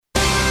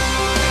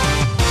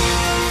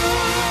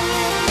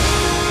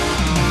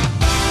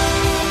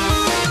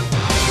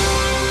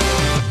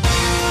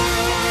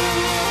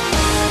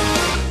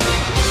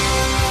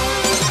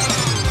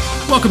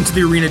Welcome to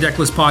the Arena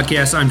Decklist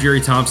Podcast. I'm Jerry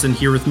Thompson.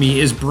 Here with me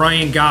is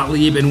Brian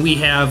Gottlieb, and we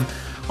have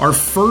our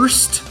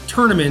first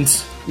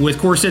tournament with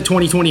Core Set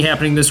 2020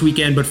 happening this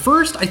weekend. But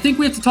first, I think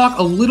we have to talk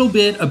a little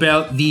bit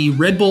about the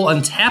Red Bull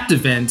Untapped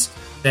event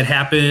that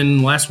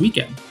happened last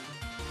weekend.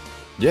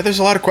 Yeah, there's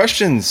a lot of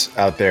questions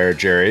out there,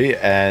 Jerry,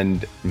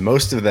 and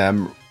most of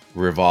them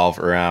revolve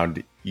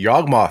around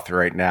Yawgmoth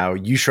right now.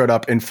 You showed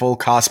up in full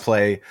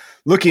cosplay,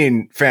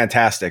 looking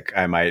fantastic,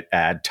 I might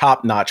add.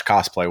 Top-notch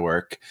cosplay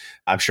work.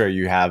 I'm sure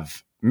you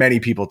have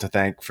many people to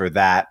thank for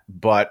that,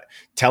 but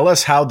tell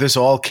us how this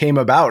all came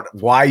about.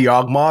 Why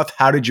Yawgmoth?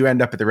 How did you end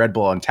up at the Red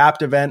Bull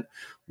Untapped event?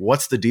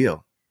 What's the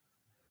deal?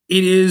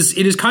 It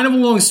is kind of a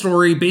long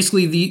story.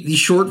 Basically, the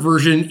short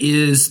version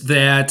is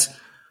that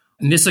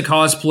Nissa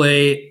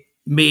Cosplay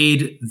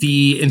made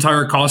the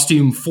entire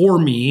costume for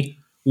me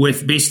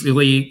with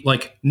basically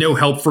like no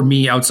help from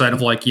me outside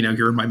of like,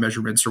 here are my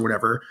measurements or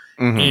whatever.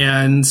 Mm-hmm.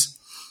 And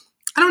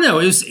I don't know,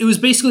 it was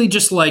basically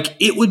just like,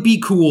 it would be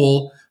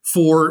cool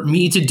for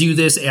me to do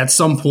this at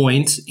some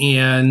point.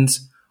 And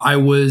I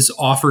was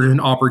offered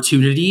an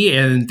opportunity,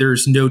 and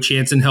there's no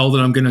chance in hell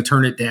that I'm going to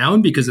turn it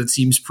down because it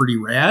seems pretty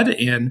rad.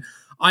 And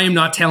I am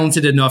not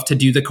talented enough to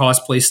do the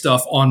cosplay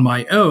stuff on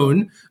my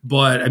own.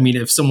 But I mean,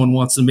 if someone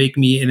wants to make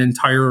me an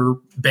entire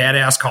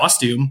badass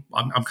costume,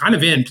 I'm kind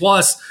of in.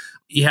 Plus,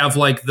 you have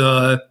like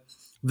the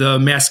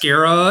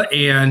mascara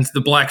and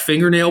the black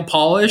fingernail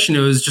polish, and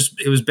it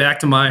was back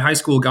to my high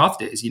school goth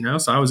days,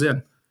 so I was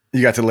in.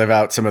 You got to live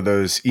out some of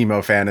those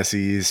emo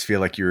fantasies, feel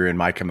like you were in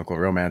My Chemical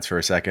Romance for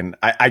a second.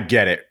 I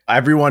get it.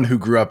 Everyone who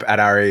grew up at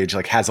our age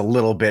like has a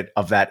little bit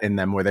of that in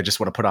them where they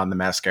just want to put on the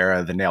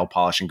mascara, the nail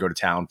polish, and go to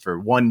town for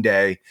one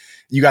day.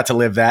 You got to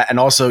live that. And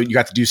also you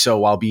got to do so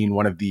while being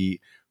one of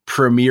the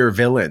premier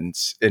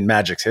villains in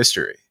Magic's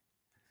history.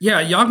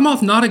 Yeah,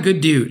 Yawgmoth, not a good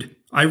dude.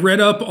 I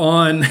read up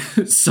on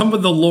some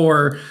of the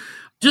lore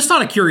just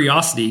out of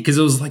curiosity, because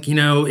it was like,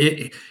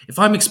 if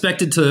I'm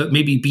expected to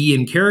maybe be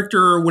in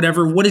character or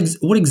whatever, what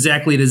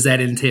exactly does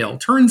that entail?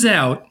 Turns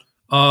out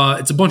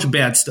it's a bunch of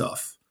bad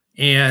stuff.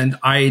 And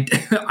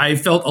I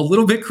felt a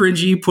little bit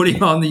cringy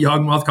putting on the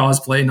Yawgmoth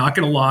cosplay, not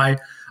going to lie,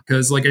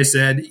 because like I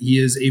said, he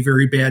is a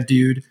very bad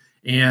dude.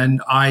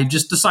 And I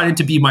just decided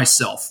to be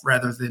myself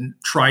rather than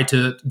try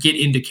to get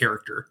into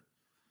character.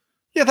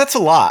 Yeah, that's a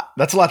lot.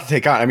 That's a lot to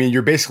take on. I mean,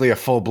 you're basically a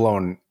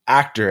full-blown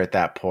actor at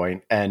that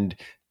point. And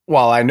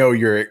while I know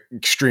you're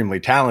extremely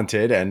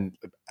talented, and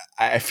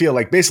I feel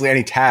like basically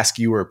any task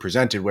you were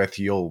presented with,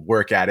 you'll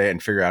work at it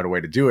and figure out a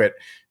way to do it.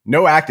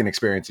 No acting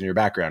experience in your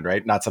background,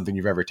 right? Not something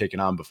you've ever taken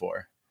on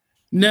before.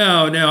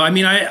 No. I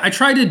mean, I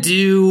tried to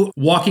do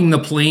Walking the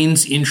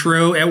Plains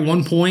intro at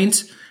one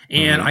point,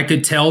 and I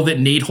could tell that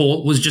Nate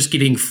Holt was just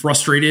getting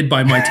frustrated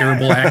by my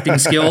terrible acting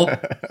skill.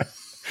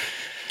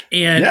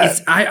 And yeah.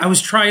 I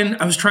was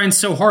trying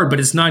so hard, but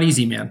it's not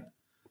easy, man.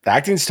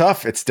 Acting's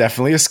tough. It's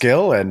definitely a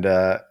skill, and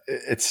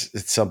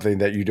it's something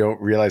that you don't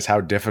realize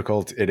how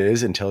difficult it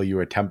is until you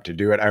attempt to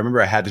do it. I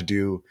remember I had to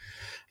do,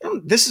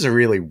 this is a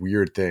really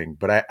weird thing,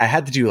 but I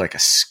had to do like a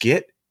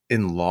skit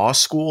in law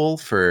school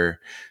for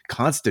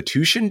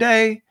Constitution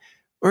Day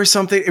or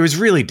something. It was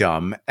really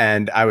dumb,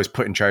 and I was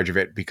put in charge of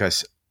it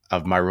because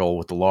of my role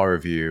with the law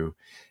review.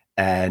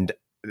 And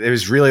it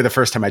was really the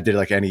first time I did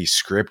like any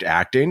script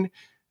acting.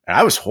 And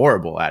I was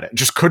horrible at it.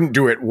 Just couldn't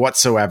do it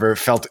whatsoever.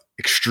 Felt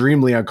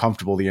extremely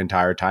uncomfortable the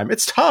entire time.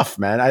 It's tough,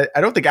 man. I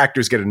don't think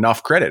actors get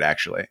enough credit,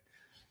 actually.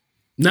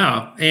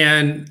 No.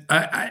 And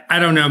I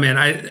don't know, man.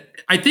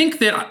 I think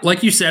that,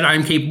 like you said,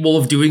 I'm capable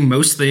of doing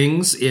most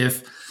things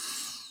if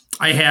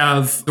I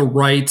have the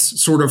right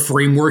sort of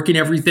framework and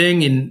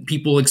everything, and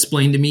people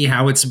explain to me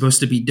how it's supposed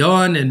to be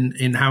done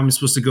and how I'm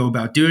supposed to go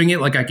about doing it.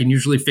 Like, I can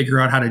usually figure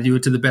out how to do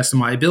it to the best of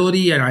my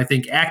ability. And I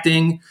think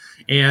acting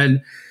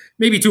and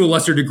maybe to a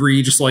lesser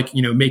degree, just like,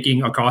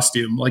 making a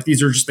costume, like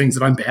these are just things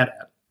that I'm bad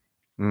at.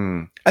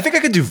 I think I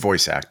could do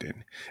voice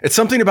acting. It's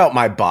something about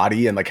my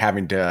body and like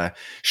having to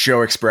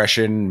show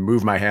expression,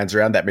 move my hands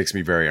around that makes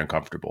me very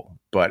uncomfortable.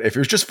 But if it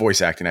was just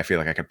voice acting, I feel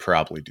like I could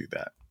probably do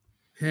that.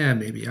 Yeah,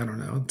 maybe. I don't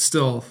know. It's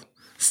still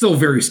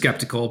very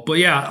skeptical. But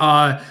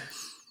yeah,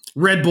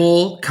 Red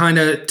Bull kind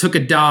of took a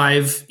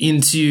dive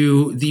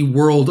into the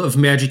world of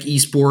Magic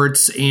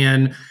esports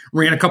and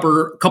ran a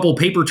couple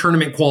paper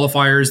tournament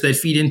qualifiers that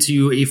feed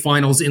into a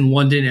finals in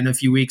London in a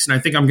few weeks. And I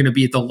think I'm going to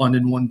be at the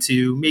London one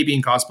too, maybe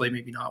in cosplay,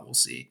 maybe not. We'll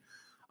see.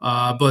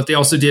 But they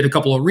also did a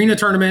couple arena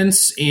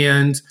tournaments,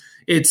 and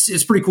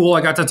it's pretty cool.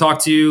 I got to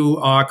talk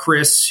to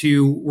Chris,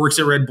 who works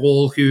at Red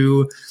Bull,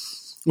 who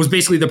was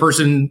basically the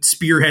person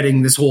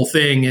spearheading this whole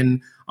thing.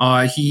 And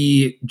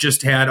he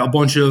just had a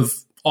bunch of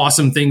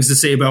awesome things to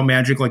say about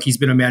Magic. Like, he's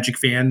been a Magic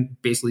fan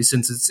basically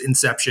since its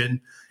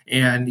inception,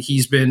 and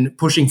he's been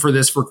pushing for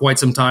this for quite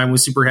some time.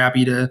 Was super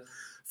happy to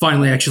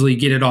finally actually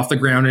get it off the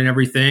ground and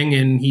everything.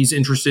 And he's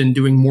interested in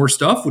doing more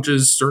stuff, which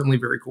is certainly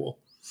very cool.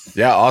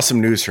 Yeah, awesome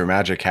news for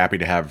Magic. Happy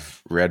to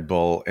have Red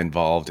Bull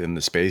involved in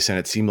the space. And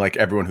it seemed like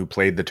everyone who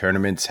played the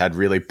tournaments had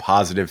really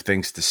positive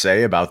things to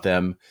say about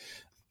them.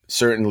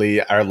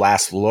 Certainly our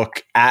last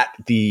look at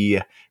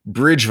the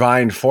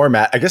Bridgevine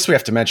format. I guess we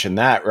have to mention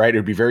that, right? It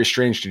would be very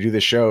strange to do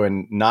this show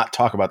and not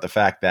talk about the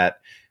fact that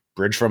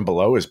Bridge from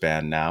Below is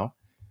banned now.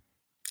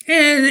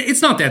 And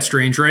it's not that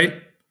strange, right?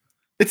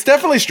 It's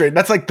definitely strange.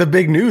 That's like the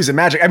big news in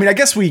Magic. I mean, I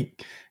guess we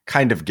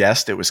kind of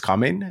guessed it was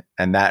coming,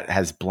 and that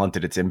has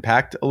blunted its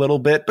impact a little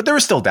bit. But there were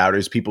still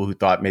doubters, people who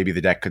thought maybe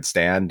the deck could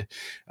stand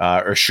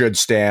or should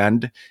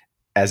stand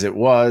as it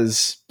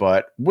was.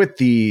 But with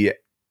the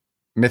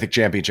Mythic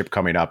Championship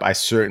coming up, I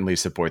certainly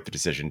support the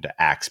decision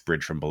to axe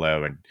Bridge from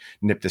Below and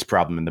nip this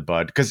problem in the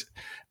bud, because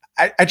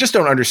I just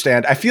don't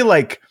understand. I feel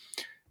like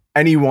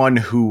anyone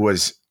who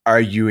was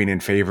arguing in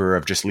favor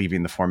of just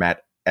leaving the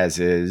format as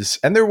is,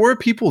 and there were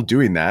people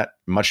doing that,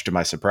 much to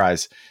my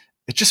surprise,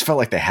 it just felt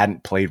like they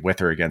hadn't played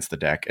with or against the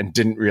deck and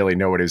didn't really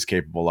know what it was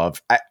capable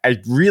of. I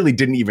really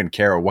didn't even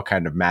care what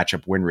kind of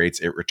matchup win rates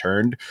it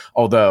returned,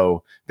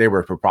 although they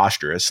were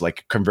preposterous,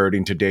 like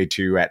converting to day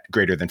 2 at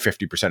greater than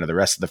 50% of the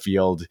rest of the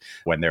field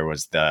when there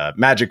was the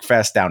Magic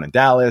Fest down in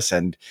Dallas.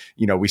 And,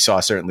 we saw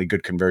certainly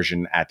good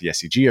conversion at the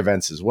SCG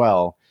events as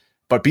well.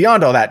 But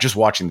beyond all that, just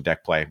watching the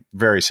deck play,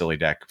 very silly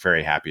deck,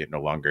 very happy it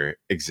no longer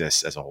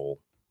exists as a whole.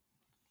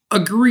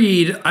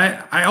 Agreed.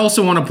 I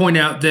also want to point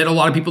out that a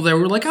lot of people there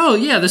were like, oh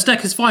yeah, this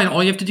deck is fine.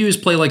 All you have to do is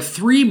play like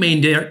three main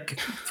deck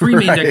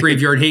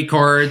graveyard hate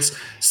cards,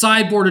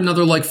 sideboard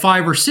another like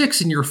 5 or 6,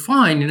 and you're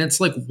fine. And it's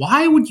like,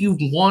 why would you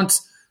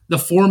want the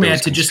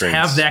format to just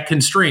have that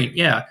constraint?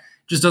 Yeah,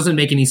 just doesn't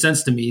make any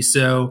sense to me.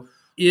 So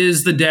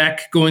is the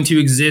deck going to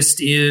exist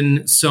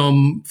in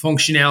some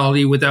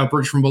functionality without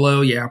Bridge from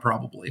Below? Yeah,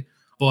 probably.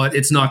 But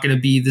it's not going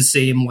to be the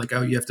same, like,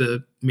 oh, you have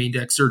to main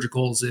deck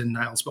Surgicals and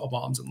Nihil Spell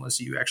Bombs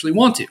unless you actually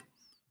want to.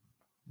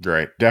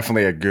 Right.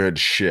 Definitely a good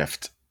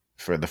shift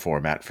for the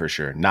format, for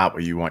sure. Not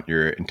what you want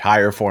your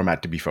entire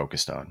format to be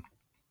focused on.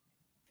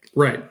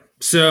 Right.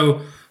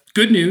 So,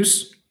 good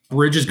news.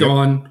 Bridge is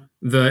gone.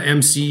 The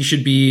MC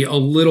should be a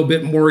little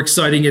bit more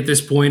exciting at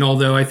this point,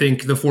 although I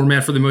think the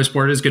format, for the most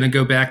part, is going to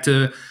go back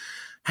to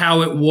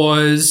how it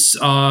was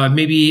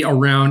maybe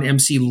around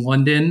MC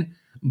London,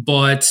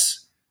 but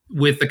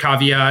with the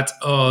caveat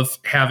of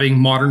having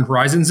Modern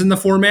Horizons in the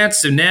format.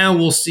 So now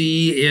we'll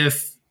see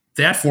if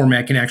that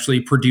format can actually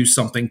produce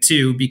something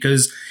too,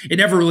 because it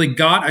never really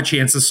got a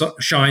chance to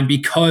shine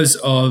because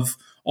of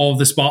all of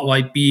the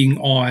spotlight being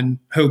on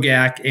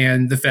Hogak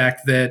and the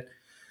fact that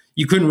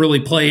you couldn't really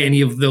play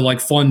any of the like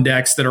fun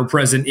decks that are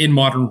present in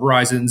Modern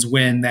Horizons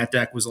when that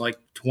deck was like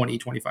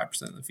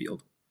 20-25% of the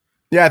field.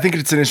 Yeah, I think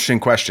it's an interesting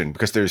question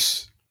because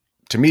there's,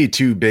 to me,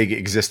 2 big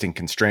existing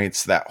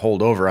constraints that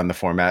hold over on the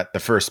format. The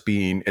first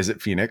being, is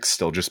it Phoenix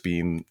still just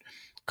being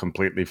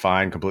completely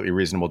fine, completely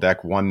reasonable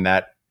deck? One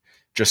that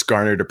just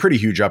garnered a pretty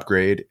huge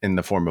upgrade in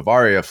the form of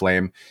Aria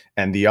Flame.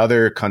 And the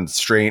other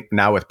constraint,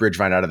 now with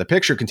Bridgevine out of the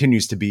picture,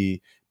 continues to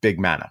be big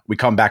mana. We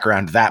come back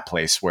around to that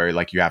place where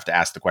like you have to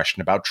ask the question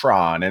about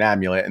Tron and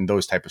Amulet and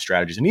those type of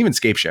strategies, and even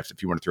Scapeshift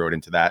if you want to throw it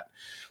into that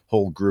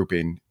whole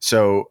grouping.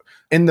 So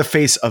in the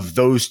face of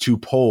those 2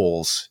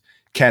 poles,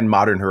 can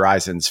Modern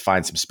Horizons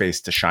find some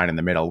space to shine in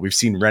the middle? We've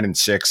seen Wrenn and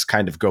 6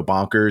 kind of go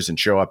bonkers and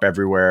show up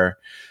everywhere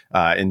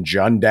in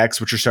Jund decks,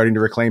 which are starting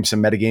to reclaim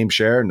some metagame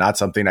share. Not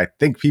something I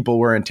think people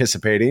were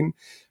anticipating,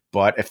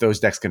 but if those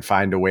decks can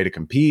find a way to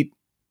compete,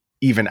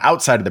 even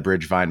outside of the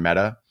Bridgevine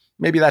meta,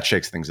 maybe that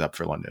shakes things up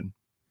for London.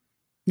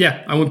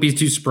 Yeah, I wouldn't be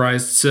too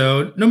surprised.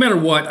 So no matter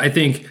what, I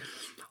think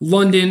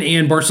London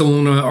and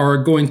Barcelona are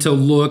going to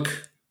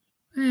look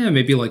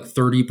maybe like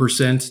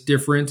 30%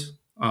 different.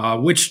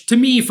 Which to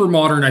me for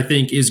Modern, I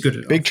think is good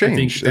enough. Big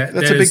change. That's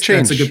a big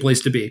change. That's a good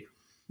place to be.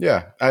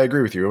 Yeah, I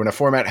agree with you. When a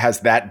format has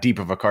that deep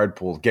of a card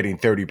pool, getting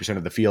 30%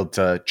 of the field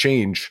to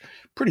change,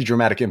 pretty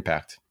dramatic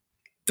impact.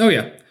 Oh,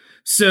 yeah.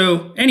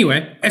 So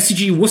anyway,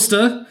 SCG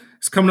Worcester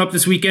is coming up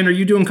this weekend. Are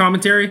you doing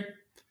commentary?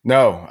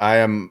 No, I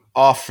am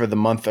off for the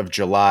month of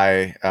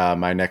July.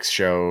 My next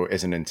show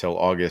isn't until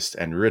August,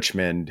 and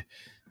Richmond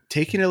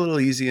taking it a little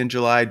easy in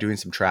July, doing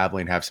some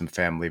traveling, have some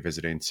family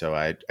visiting. So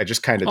I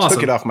just kind of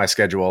took it off my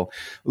schedule.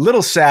 A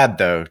little sad,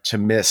 though, to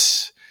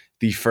miss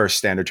the first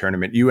Standard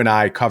tournament. You and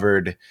I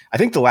covered, I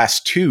think, the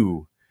last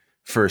 2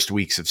 first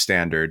weeks of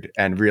Standard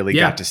and really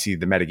got to see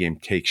the metagame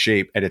take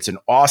shape. And it's an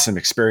awesome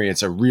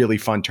experience, a really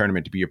fun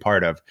tournament to be a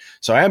part of.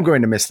 So I am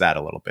going to miss that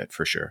a little bit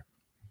for sure.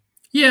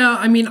 Yeah,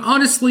 I mean,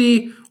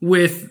 honestly,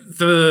 with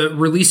the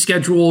release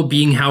schedule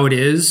being how it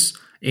is,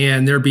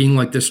 and there being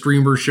like the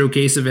streamer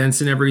showcase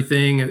events and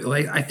everything,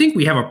 like I think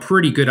we have a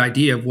pretty good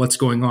idea of what's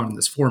going on in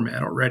this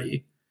format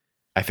already.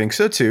 I think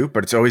so too,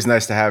 but it's always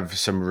nice to have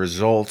some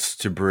results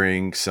to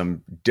bring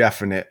some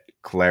definite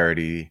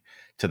clarity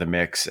to the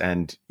mix.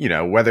 And,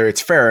 whether it's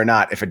fair or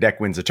not, if a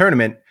deck wins a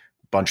tournament,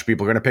 a bunch of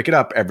people are going to pick it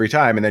up every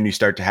time. And then you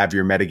start to have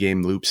your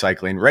metagame loop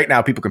cycling. Right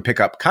now, people can pick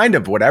up kind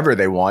of whatever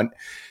they want.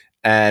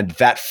 And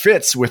that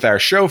fits with our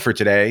show for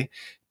today,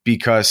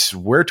 because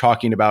we're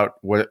talking about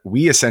what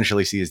we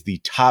essentially see as the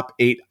top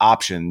 8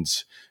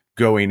 options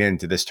going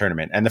into this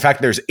tournament. And the fact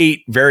that there's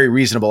 8 very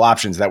reasonable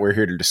options that we're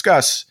here to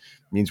discuss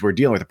means we're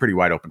dealing with a pretty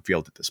wide open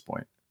field at this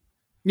point.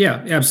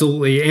 Yeah,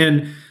 absolutely.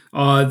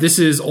 And this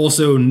is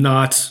also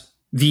not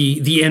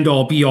the end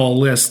all be all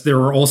list. There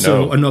are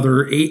also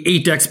another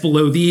eight decks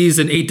below these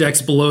and 8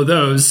 decks below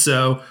those.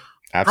 So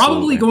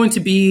probably going to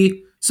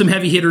be some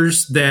heavy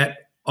hitters that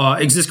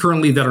exist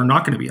currently that are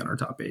not going to be on our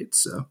top 8.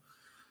 So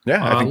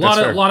yeah, I think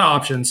a lot of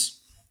options.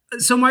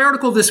 So my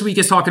article this week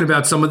is talking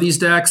about some of these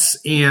decks,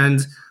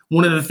 and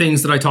one of the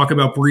things that I talk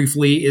about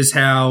briefly is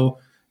how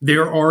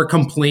there are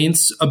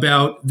complaints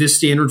about this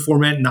standard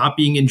format not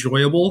being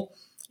enjoyable.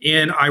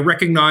 And I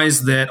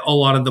recognize that a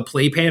lot of the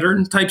play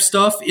pattern type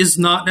stuff is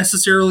not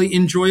necessarily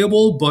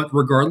enjoyable, but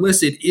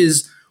regardless, it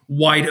is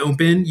wide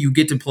open. You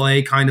get to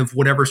play kind of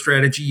whatever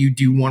strategy you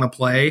do want to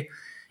play.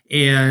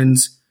 And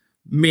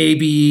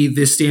maybe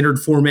this standard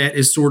format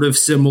is sort of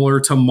similar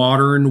to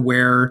Modern,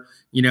 where,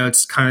 you know,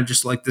 it's kind of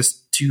just like this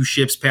 2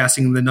 ships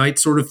passing the night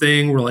sort of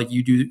thing, where like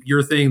you do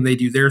your thing, they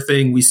do their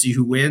thing, we see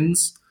who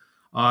wins.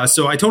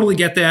 So I totally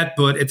get that.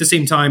 But at the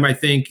same time, I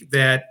think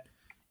that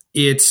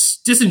it's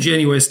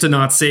disingenuous to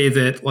not say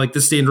that like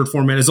the standard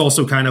format is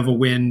also kind of a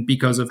win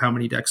because of how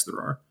many decks there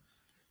are.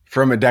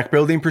 From a deck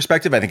building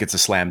perspective, I think it's a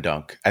slam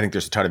dunk. I think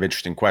there's a ton of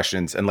interesting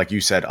questions. And like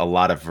you said, a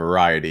lot of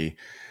variety.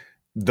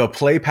 The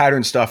play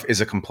pattern stuff is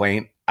a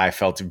complaint. I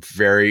felt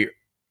very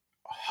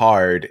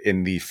hard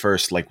in the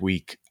first like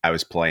week I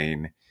was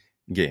playing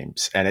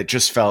games. And it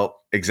just felt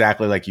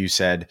exactly like you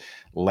said,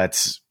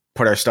 let's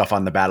put our stuff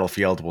on the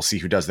battlefield. We'll see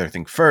who does their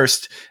thing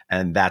first.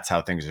 And that's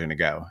how things are going to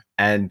go.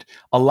 And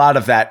a lot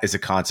of that is a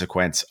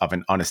consequence of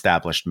an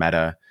unestablished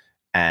meta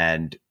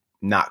and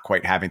not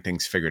quite having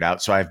things figured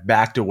out. So I've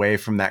backed away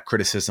from that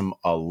criticism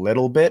a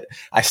little bit.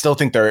 I still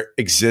think there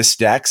exist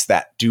decks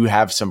that do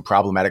have some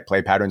problematic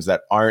play patterns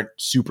that aren't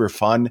super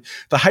fun.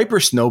 The hyper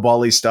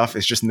snowbally stuff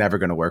is just never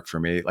going to work for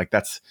me. Like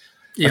that's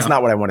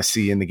not what I want to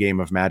see in the game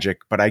of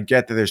Magic, but I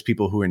get that there's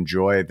people who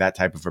enjoy that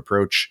type of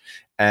approach.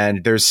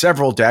 And there's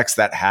several decks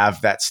that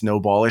have that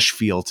snowballish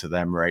feel to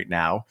them right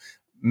now.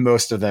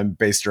 Most of them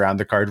based around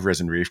the card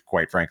Risen Reef,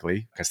 quite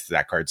frankly, because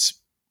that card's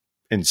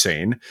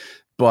insane.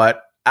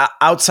 But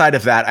outside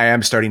of that, I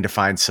am starting to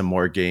find some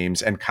more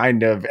games, and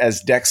kind of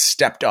as decks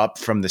stepped up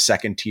from the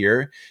second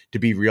tier to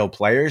be real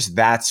players,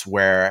 that's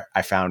where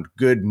I found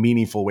good,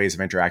 meaningful ways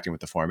of interacting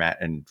with the format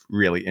and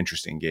really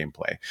interesting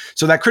gameplay.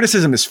 So that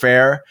criticism is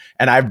fair,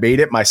 and I've made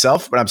it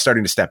myself, but I'm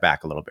starting to step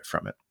back a little bit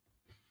from it.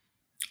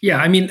 Yeah,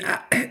 I mean,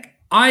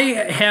 I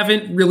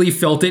haven't really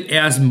felt it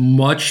as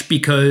much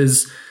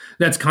because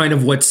that's kind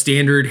of what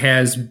Standard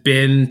has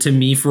been to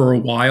me for a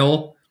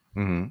while.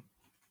 Mm-hmm.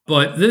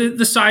 But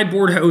the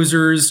sideboard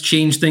hosers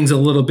change things a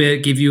little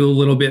bit, give you a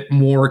little bit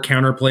more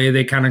counterplay.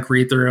 They kind of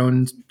create their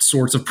own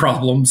sorts of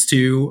problems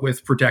too,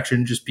 with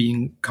protection just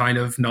being kind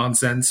of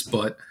nonsense.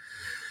 But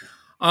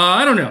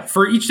I don't know.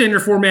 For each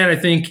standard format, I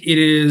think it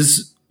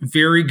is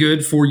very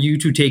good for you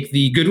to take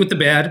the good with the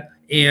bad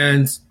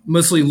and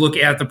mostly look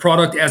at the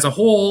product as a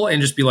whole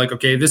and just be like,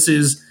 okay, this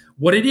is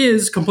what it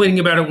is. Complaining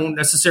about it won't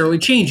necessarily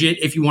change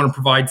it. If you want to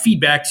provide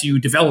feedback to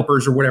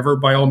developers or whatever,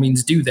 by all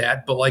means do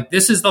that. But like,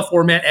 this is the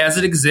format as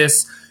it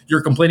exists.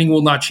 Your complaining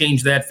will not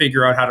change that.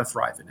 Figure out how to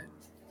thrive in it.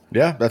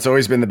 Yeah, that's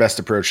always been the best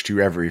approach to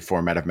every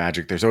format of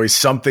Magic. There's always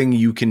something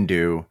you can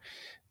do.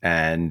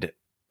 And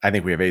I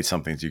think we have 8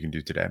 somethings you can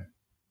do today.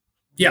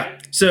 Yeah.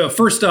 So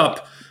first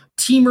up,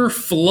 Temur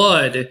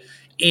Flood.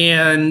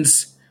 And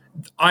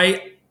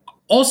I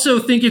also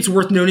think it's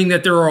worth noting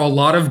that there are a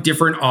lot of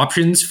different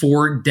options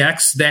for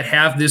decks that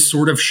have this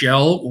sort of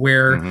shell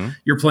where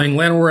you're playing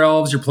Llanowar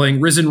Elves, you're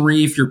playing Risen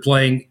Reef, you're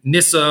playing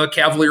Nissa,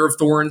 Cavalier of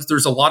Thorns.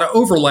 There's a lot of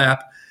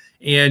overlap,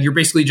 and you're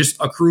basically just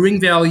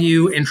accruing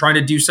value and trying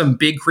to do some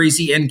big,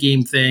 crazy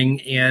endgame thing.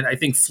 And I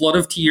think Flood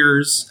of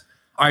Tears,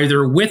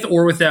 either with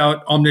or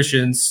without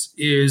Omniscience,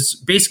 is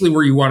basically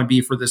where you want to be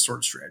for this sort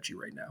of strategy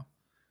right now.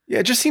 Yeah,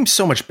 it just seems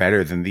so much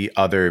better than the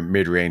other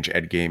mid-range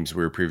ed games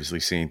we were previously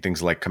seeing,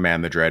 things like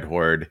Command the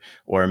Dreadhorde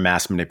or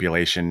Mass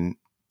Manipulation.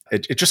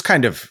 It just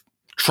kind of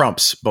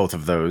trumps both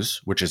of those,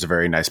 which is a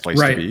very nice place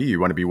to be. You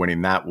want to be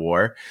winning that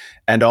war.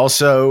 And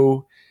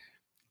also,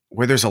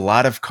 where there's a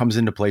lot of comes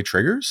into play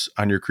triggers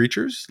on your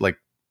creatures, like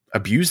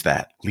abuse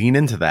that, lean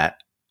into that.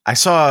 I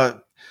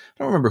don't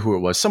remember who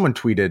it was. Someone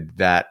tweeted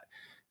that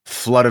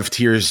Flood of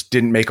Tears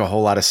didn't make a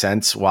whole lot of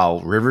sense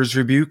while River's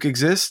Rebuke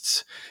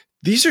exists.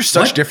 These are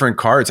such different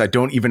cards. I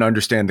don't even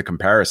understand the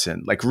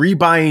comparison. Like,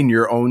 rebuying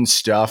your own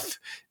stuff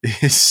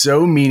is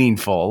so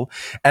meaningful.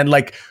 And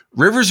like,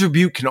 River's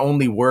Rebuke can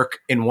only work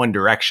in one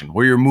direction,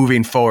 where you're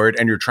moving forward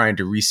and you're trying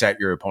to reset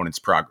your opponent's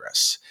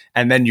progress.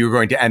 And then you're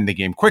going to end the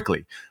game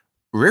quickly.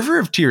 Flood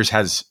of Tears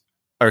has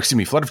is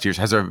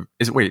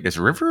it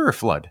River or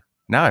Flood?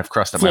 Now I've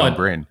crossed up my own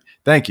brain.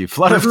 Thank you.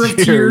 Flood of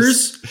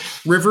Tears.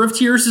 River of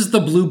Tears is the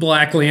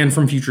blue-black land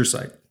from Future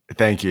Sight.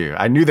 Thank you.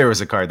 I knew there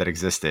was a card that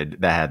existed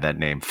that had that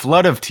name.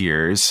 Flood of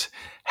Tears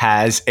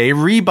has a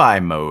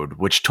rebuy mode,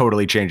 which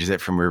totally changes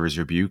it from River's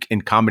Rebuke, in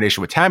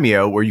combination with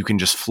Tamiyo, where you can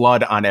just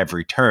flood on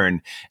every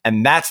turn.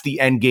 And that's the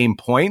end game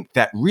point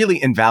that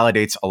really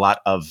invalidates a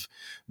lot of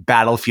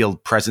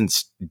battlefield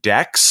presence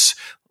decks.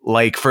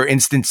 Like, for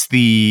instance,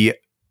 the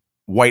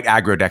white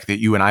aggro deck that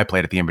you and I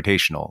played at the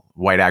Invitational,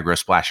 white aggro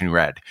splashing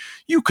red.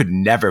 You could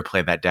never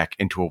play that deck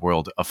into a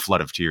world of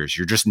Flood of Tears.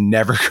 You're just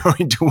never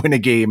going to win a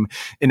game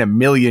in a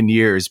million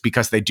years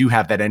because they do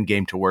have that end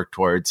game to work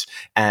towards.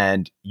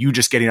 And you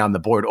just getting on the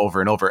board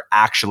over and over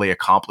actually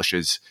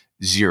accomplishes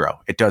zero.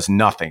 It does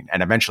nothing.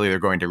 And eventually they're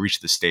going to reach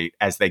the state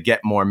as they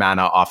get more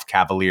mana off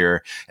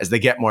Cavalier, as they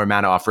get more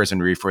mana off Risen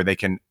Reef, where they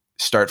can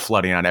start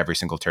flooding on every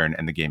single turn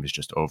and the game is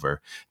just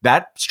over.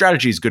 That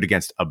strategy is good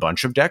against a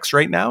bunch of decks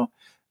right now.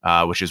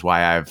 Which is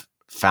why I've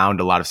found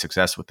a lot of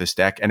success with this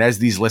deck. And as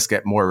these lists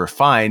get more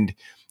refined,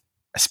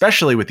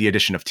 especially with the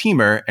addition of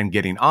Temur and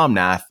getting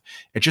Omnath,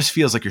 it just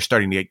feels like you're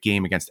starting to get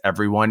game against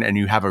everyone and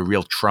you have a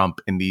real trump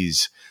in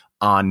these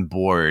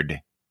on-board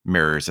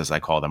mirrors, as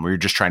I call them, where you're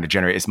just trying to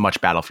generate as much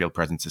battlefield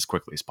presence as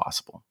quickly as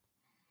possible.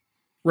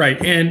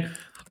 Right. And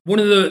one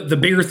of the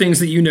bigger things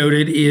that you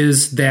noted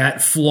is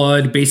that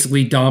Flood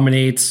basically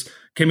dominates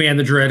Command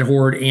the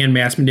Dreadhorde and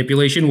Mass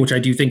Manipulation, which I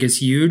do think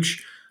is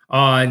huge.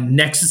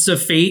 Nexus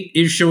of Fate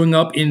is showing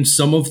up in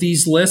some of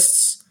these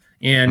lists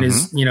and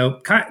is,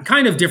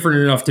 kind of different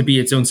enough to be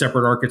its own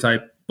separate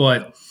archetype.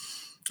 But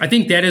I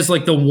think that is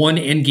like the one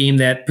end game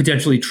that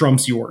potentially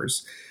trumps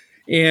yours.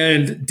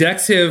 And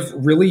decks have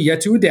really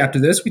yet to adapt to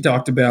this. We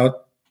talked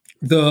about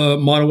the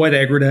mono white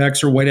aggro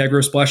decks or white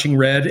aggro splashing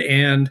red,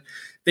 and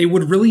they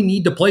would really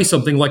need to play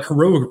something like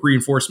Heroic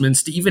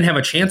Reinforcements to even have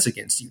a chance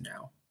against you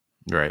now.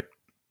 Right.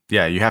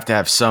 Yeah, you have to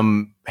have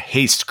some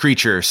haste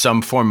creature,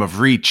 some form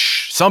of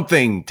reach,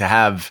 something to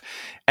have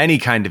any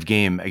kind of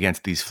game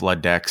against these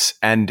Flood decks.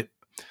 And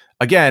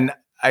again,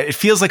 it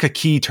feels like a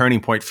key turning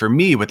point for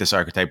me with this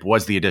archetype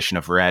was the addition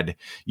of red.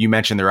 You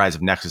mentioned the rise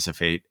of Nexus of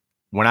Fate.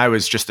 When I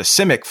was just a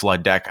Simic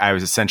Flood deck, I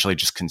was essentially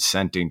just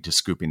consenting to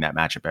scooping that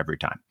matchup every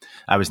time.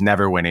 I was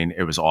never winning.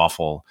 It was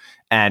awful.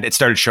 And it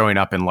started showing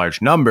up in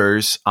large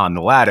numbers on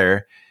the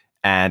ladder.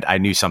 And I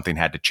knew something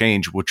had to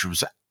change, which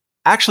was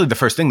actually the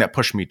first thing that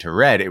pushed me to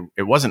red.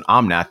 It wasn't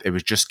Omnath. It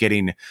was just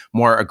getting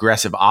more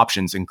aggressive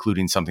options,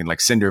 including something like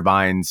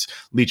Cindervines,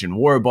 Legion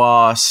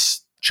Warboss,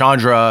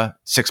 Chandra,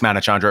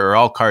 6-mana Chandra, are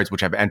all cards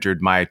which have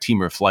entered my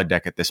Temur Flood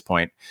deck at this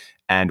point.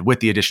 And with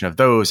the addition of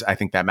those, I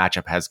think that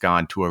matchup has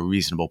gone to a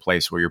reasonable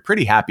place where you're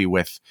pretty happy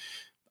with,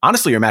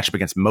 honestly, your matchup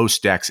against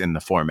most decks in the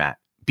format.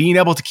 Being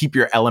able to keep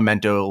your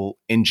elemental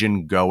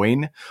engine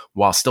going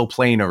while still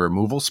playing a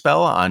removal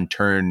spell on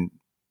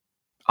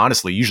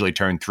usually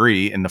turn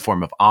 3 in the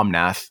form of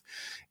Omnath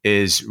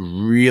is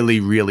really,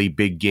 really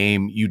big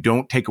game. You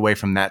don't take away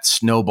from that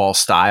snowball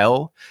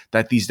style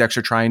that these decks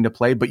are trying to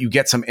play, but you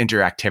get some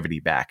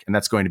interactivity back. And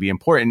that's going to be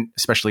important,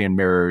 especially in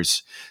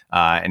mirrors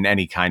and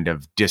any kind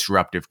of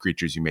disruptive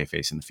creatures you may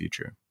face in the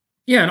future.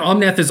 Yeah, and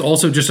Omnath is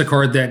also just a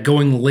card that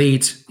going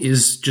late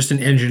is just an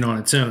engine on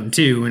its own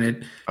too. And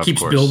it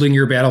keeps building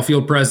your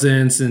battlefield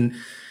presence, and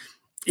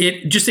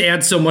it just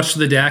adds so much to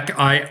the deck.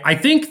 I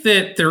think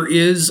that there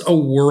is a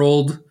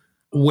world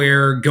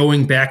where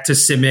going back to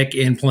Simic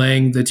and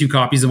playing the 2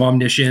 copies of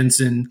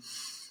Omniscience and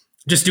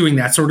just doing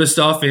that sort of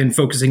stuff and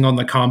focusing on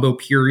the combo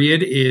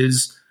period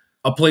is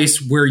a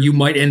place where you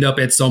might end up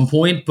at some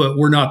point, but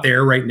we're not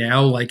there right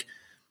now. Like,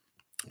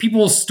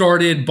 people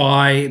started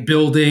by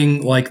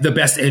building like the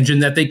best engine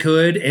that they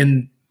could.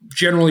 And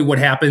generally what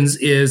happens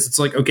is it's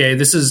like, okay,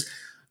 this is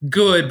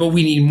good, but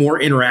we need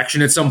more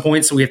interaction at some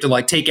point. So we have to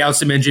like take out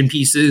some engine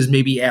pieces,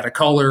 maybe add a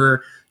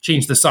color,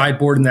 change the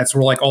sideboard. And that's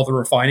where like all the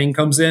refining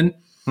comes in.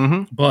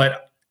 Mm-hmm.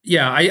 But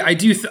yeah, I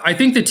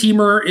think the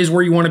Temur is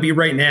where you want to be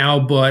right now,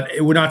 but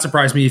it would not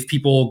surprise me if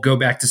people go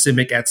back to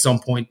Simic at some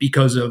point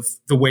because of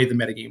the way the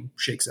metagame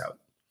shakes out.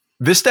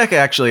 This deck,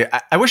 actually,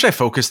 I wish I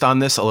focused on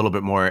this a little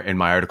bit more in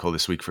my article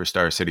this week for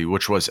Star City,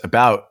 which was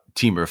about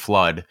Temur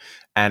Flood.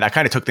 And I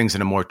kind of took things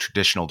in a more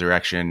traditional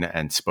direction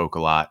and spoke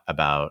a lot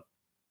about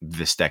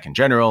this deck in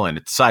general and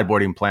its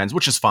sideboarding plans,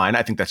 which is fine.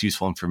 I think that's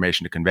useful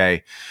information to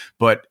convey.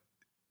 But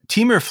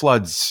Temur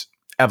Flood's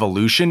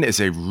evolution is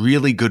a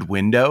really good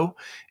window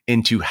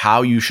into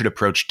how you should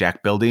approach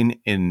deck building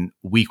in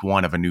week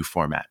 1 of a new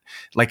format.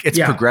 Like, its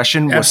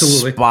progression was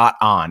spot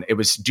on. It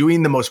was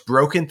doing the most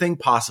broken thing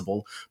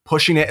possible,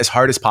 pushing it as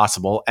hard as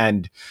possible.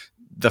 And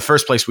the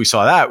first place we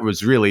saw that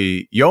was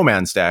really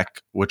Yeoman's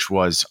deck, which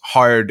was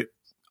hard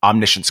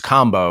Omniscience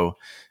combo,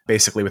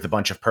 basically with a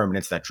bunch of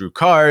permanents that drew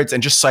cards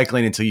and just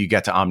cycling until you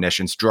get to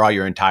Omniscience, draw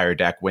your entire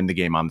deck, win the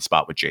game on the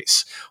spot with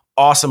Jace.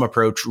 Awesome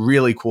approach,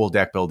 really cool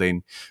deck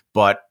building,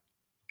 but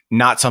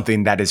not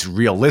something that is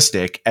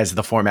realistic as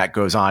the format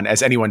goes on.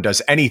 As anyone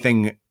does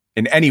anything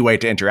in any way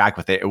to interact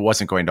with it, it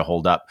wasn't going to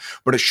hold up,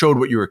 but it showed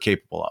what you were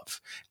capable of.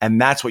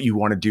 And that's what you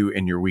want to do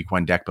in your week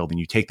 1 deck building.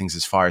 You take things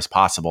as far as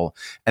possible,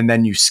 and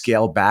then you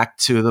scale back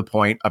to the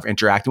point of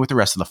interacting with the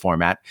rest of the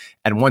format.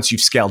 And once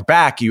you've scaled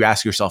back, you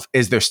ask yourself,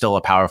 is there still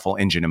a powerful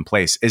engine in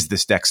place? Is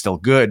this deck still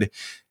good,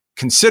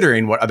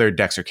 considering what other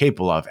decks are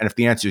capable of? And if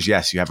the answer is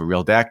yes, you have a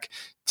real deck.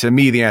 To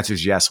me, the answer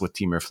is yes with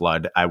Temur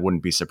Flood. I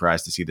wouldn't be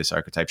surprised to see this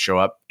archetype show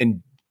up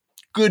in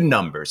good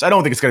numbers. I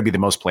don't think it's going to be the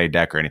most played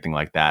deck or anything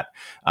like that.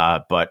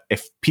 But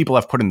if people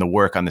have put in the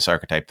work on this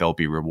archetype, they'll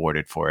be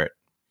rewarded for it.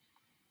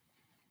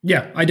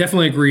 Yeah, I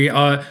definitely agree.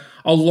 A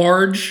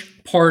large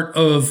part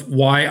of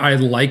why I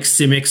like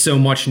Simic so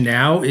much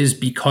now is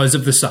because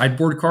of the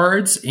sideboard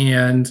cards,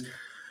 and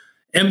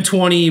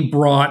M20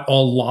 brought a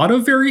lot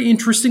of very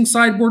interesting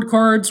sideboard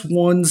cards,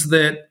 ones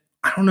that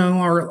I don't know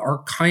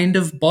are kind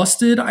of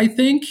busted, I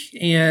think,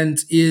 and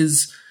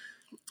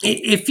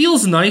it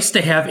feels nice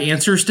to have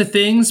answers to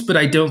things, but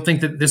I don't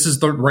think that this is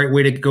the right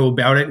way to go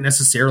about it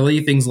necessarily.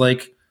 Things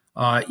like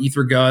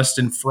Aether Gust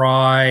and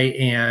Fry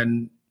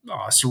and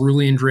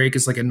Cerulean Drake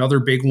is like another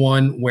big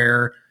one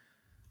where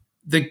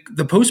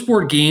the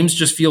post-board games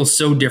just feel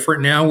so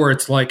different now, where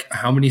it's like,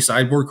 how many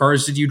sideboard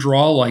cards did you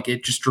draw? Like,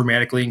 it just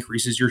dramatically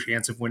increases your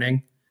chance of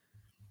winning.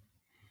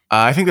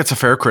 I think that's a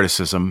fair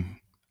criticism.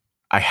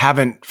 I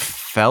haven't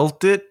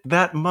felt it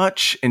that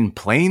much in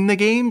playing the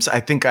games.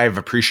 I think I've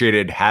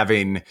appreciated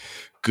having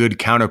good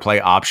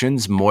counterplay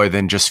options more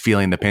than just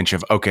feeling the pinch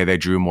of, okay, they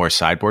drew more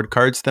sideboard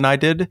cards than I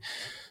did.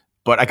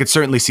 But I could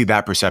certainly see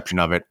that perception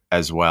of it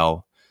as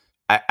well.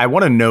 I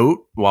want to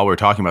note while we're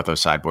talking about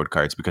those sideboard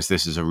cards, because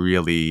this is a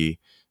really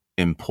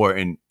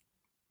important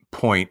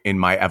point in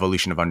my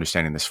evolution of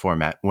understanding this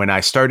format. When I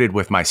started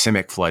with my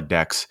Simic Flood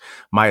decks,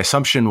 my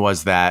assumption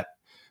was that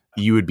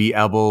you would be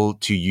able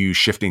to use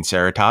Shifting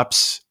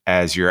Ceratops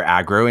as your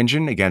aggro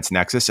engine against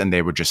Nexus, and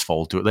they would just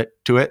fold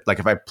to it. Like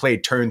if I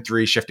played turn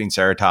 3 Shifting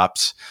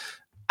Ceratops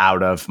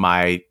out of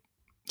my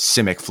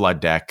Simic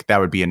Flood deck, that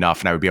would be enough,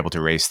 and I would be able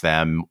to race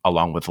them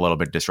along with a little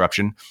bit of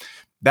disruption.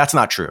 That's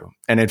not true.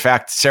 And in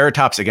fact,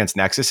 Ceratops against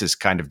Nexus is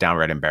kind of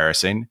downright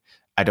embarrassing.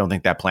 I don't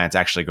think that plan's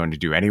actually going to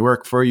do any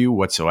work for you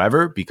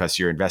whatsoever, because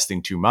you're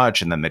investing too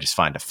much and then they just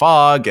find a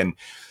fog. And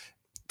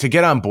to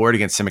get on board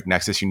against Simic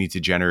Nexus, you need to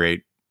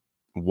generate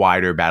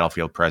wider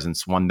battlefield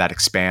presence, one that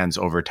expands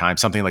over time.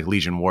 Something like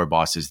Legion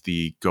Warboss is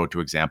the go-to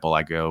example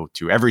I go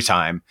to every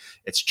time.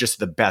 It's just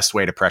the best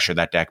way to pressure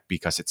that deck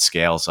because it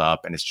scales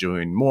up and it's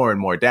doing more and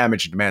more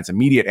damage and demands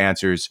immediate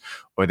answers,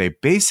 or they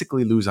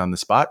basically lose on the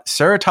spot.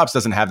 Ceratops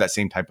doesn't have that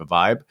same type of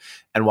vibe.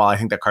 And while I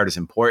think that card is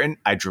important,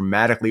 I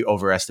dramatically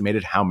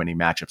overestimated how many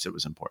matchups it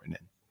was important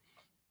in.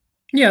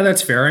 Yeah,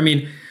 that's fair. I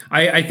mean,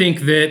 I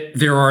think that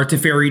there are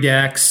Teferi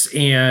decks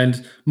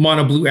and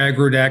mono blue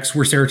aggro decks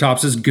where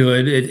Ceratops is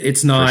good.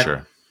 It's not, For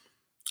sure.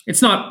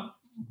 It's not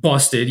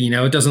busted. You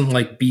know, it doesn't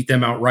like beat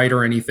them outright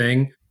or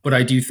anything. But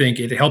I do think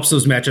it helps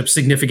those matchups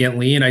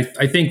significantly. And I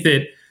think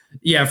that,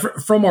 yeah,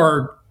 from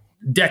our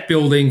deck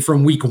building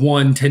from week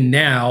 1 to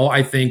now,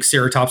 I think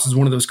Ceratops is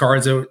one of those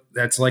cards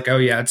that's like, oh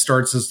yeah, it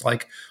starts as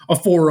like a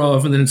 4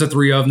 of, and then it's a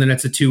 3 of, and then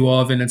it's a 2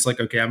 of, and it's like,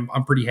 okay,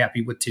 I'm pretty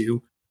happy with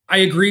 2. I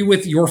agree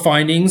with your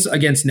findings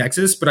against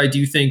Nexus, but I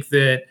do think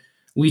that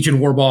Legion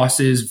Warboss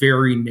is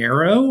very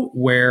narrow,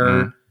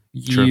 where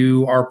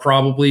you are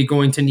probably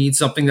going to need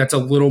something that's a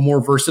little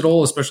more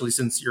versatile, especially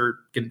since you're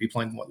going to be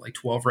playing, like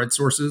 12 red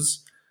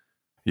sources?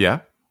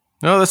 Yeah.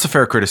 No, that's a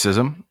fair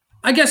criticism.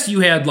 I guess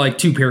you had like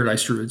 2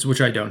 Paradise Druids, which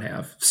I don't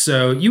have.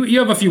 So you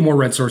have a few more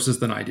red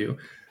sources than I do.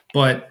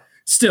 But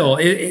still,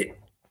 it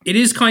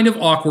is kind of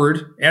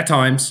awkward at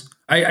times.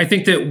 I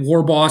think that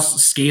Warboss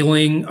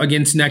scaling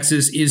against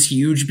Nexus is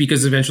huge,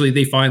 because eventually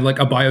they find like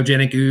a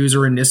Biogenic Ooze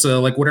or a Nissa,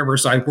 like whatever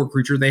sideboard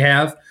creature they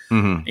have.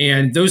 Mm-hmm.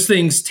 And those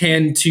things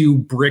tend to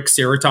brick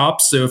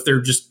Ceratops. So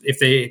if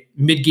they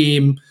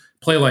mid-game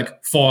play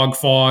like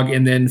Fog,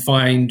 and then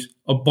find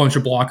a bunch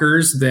of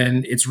blockers,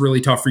 then it's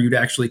really tough for you to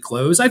actually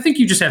close. I think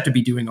you just have to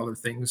be doing other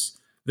things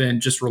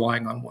than just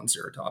relying on one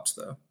Ceratops,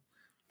 though.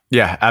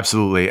 Yeah,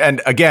 absolutely.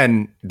 And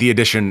again, the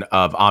addition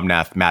of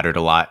Omnath mattered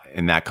a lot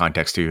in that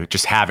context too.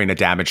 Just having a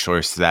damage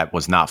source that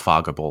was not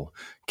foggable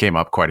came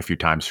up quite a few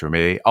times for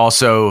me.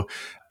 Also,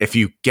 if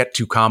you get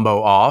to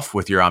combo off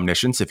with your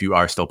Omniscience, if you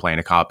are still playing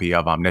a copy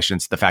of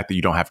Omniscience, the fact that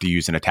you don't have to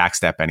use an attack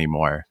step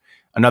anymore,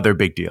 another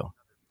big deal.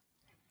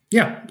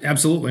 Yeah,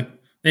 absolutely.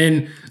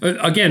 And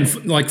again,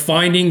 like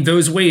finding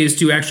those ways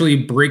to actually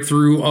break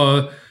through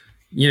a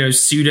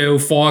pseudo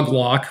fog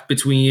lock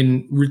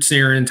between Root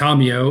Snare and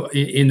Tamio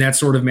in that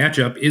sort of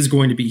matchup is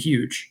going to be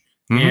huge.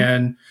 Mm-hmm.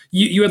 And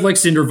you had like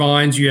Cinder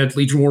Vines, you had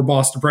Legion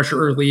Warboss to pressure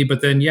early,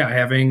 but then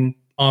having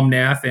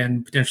Omnath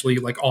and potentially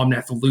like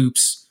Omnath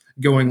loops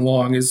going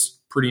long is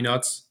pretty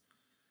nuts.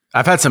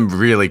 I've had some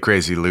really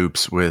crazy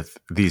loops with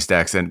these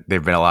decks, and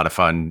they've been a lot of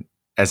fun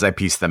as I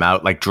piece them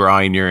out, like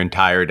drawing your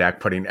entire deck,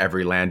 putting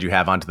every land you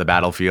have onto the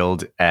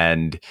battlefield,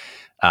 and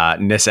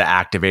Nissa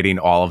activating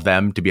all of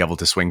them to be able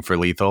to swing for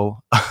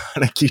lethal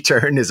on a key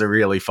turn is a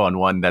really fun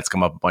one that's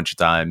come up a bunch of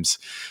times.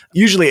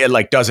 Usually it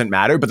like doesn't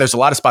matter, but there's a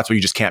lot of spots where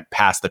you just can't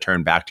pass the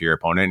turn back to your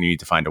opponent, and you need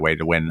to find a way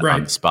to win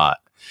on the spot.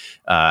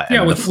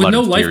 With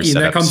no life gain,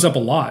 that comes up a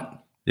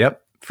lot.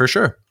 Yep, for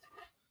sure.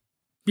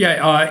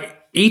 Yeah,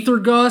 Aether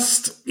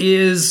Gust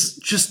is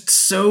just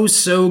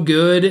so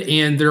good,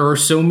 and there are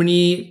so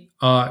many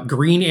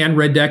green and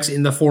red decks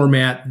in the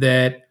format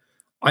that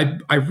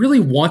I really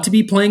want to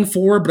be playing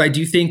for, but I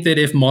do think that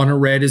if mono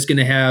red is going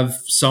to have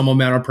some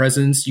amount of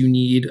presence, you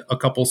need a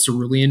couple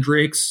Cerulean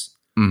Drakes.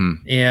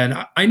 Mm-hmm.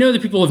 And I know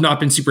that people have not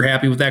been super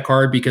happy with that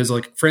card because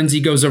like Frenzy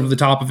goes over the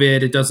top of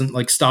it. It doesn't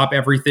like stop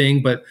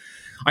everything, but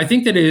I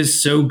think that it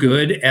is so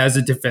good as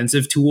a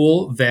defensive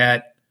tool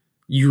that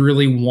you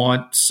really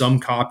want some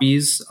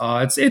copies.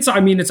 It's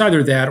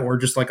either that or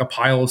just like a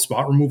pile of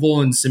spot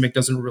removal, and Simic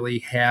doesn't really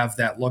have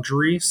that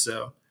luxury.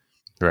 So,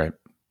 right.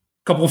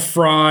 Couple of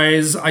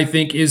Fries, I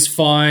think, is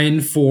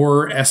fine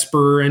for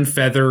Esper and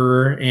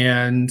Feather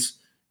and,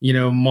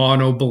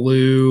 mono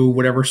blue,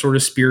 whatever sort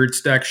of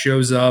spirits deck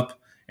shows up.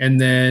 And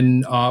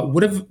then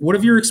what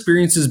have your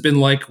experiences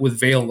been like with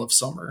Veil of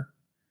Summer?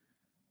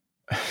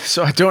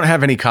 So I don't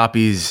have any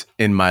copies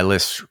in my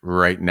list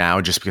right now,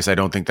 just because I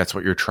don't think that's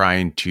what you're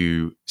trying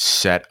to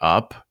set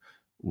up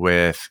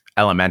with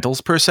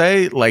elementals per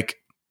se. Like,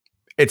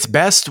 it's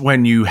best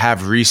when you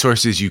have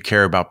resources you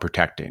care about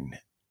protecting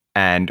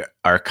and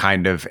are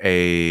kind of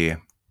a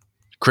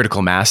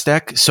critical mass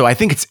deck. So I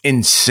think it's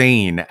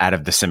insane out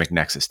of the Simic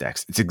Nexus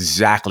decks. It's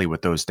exactly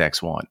what those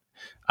decks want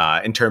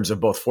in terms of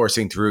both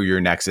forcing through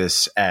your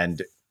Nexus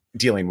and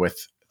dealing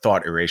with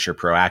thought erasure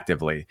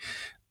proactively.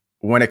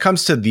 When it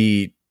comes to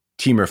the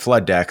Temur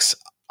Flood decks,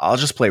 I'll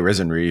just play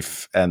Risen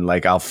Reef and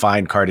I'll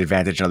find card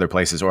advantage in other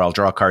places, or I'll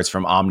draw cards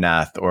from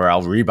Omnath, or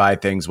I'll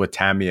rebuy things with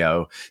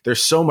Tamiyo.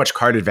 There's so much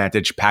card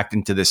advantage packed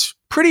into this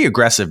pretty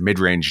aggressive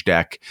mid-range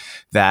deck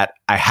that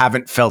I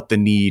haven't felt the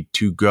need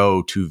to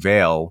go to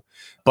Veil.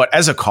 But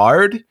as a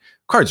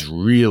card's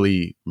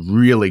really,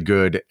 really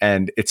good.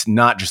 And it's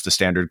not just a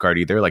standard card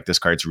either. This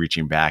card's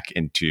reaching back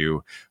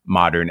into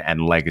Modern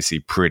and Legacy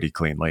pretty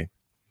cleanly.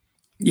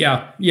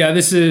 Yeah.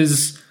 This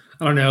is,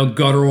 I don't know,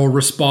 Guttural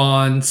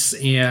Response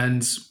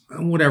and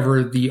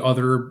whatever the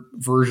other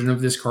version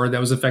of this card that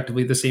was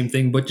effectively the same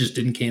thing, but just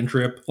didn't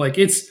cantrip.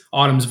 It's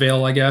Autumn's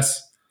Veil, I guess.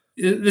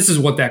 This is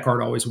what that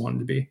card always wanted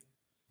to be.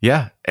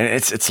 Yeah. And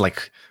it's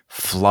like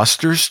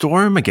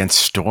Flusterstorm against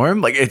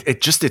Storm.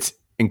 It's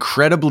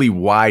incredibly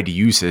wide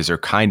uses are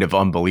kind of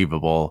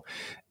unbelievable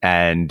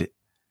and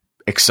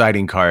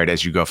exciting card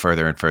as you go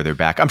further and further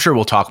back. I'm sure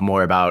we'll talk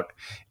more about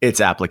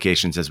its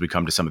applications as we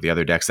come to some of the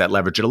other decks that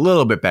leverage it a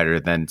little bit better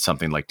than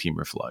something like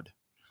Temur Flood.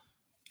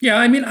 Yeah,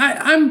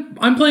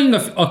 I'm playing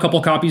a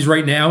couple copies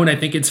right now, and I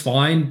think it's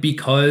fine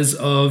because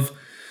of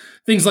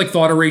things like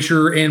Thought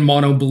Erasure and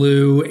Mono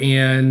Blue,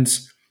 and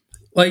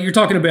you're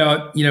talking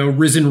about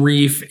Risen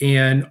Reef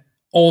and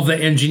all the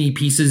engine-y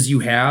pieces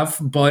you have,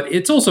 but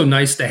it's also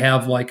nice to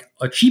have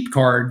a cheap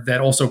card that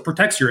also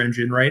protects your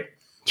engine, right?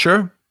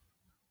 Sure.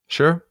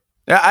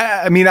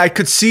 I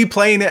could see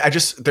playing it.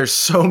 There's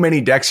so many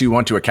decks you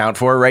want to account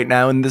for right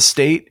now in this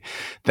state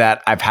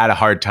that I've had a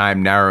hard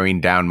time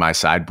narrowing down my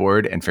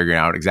sideboard and figuring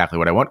out exactly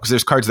what I want. Because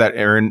there's cards that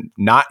are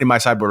not in my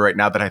sideboard right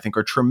now that I think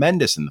are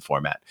tremendous in the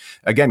format.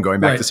 Again, going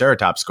back to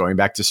Ceratops, going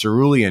back to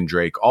Cerulean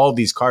Drake, all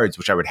these cards,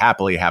 which I would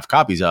happily have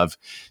copies of,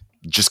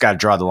 just got to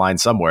draw the line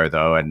somewhere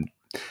though. And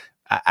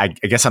I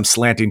guess I'm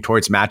slanting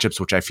towards matchups,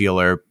 which I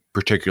feel are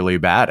particularly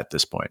bad at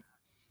this point.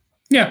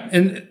 Yeah,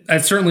 and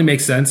that certainly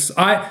makes sense.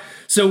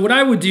 So what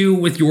I would do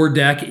with your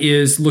deck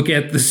is look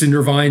at the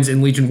Cindervines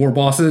and Legion War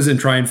Bosses and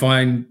try and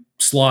find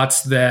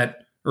slots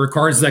or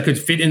cards that could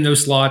fit in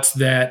those slots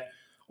that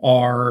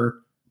are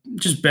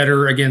just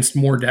better against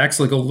more decks,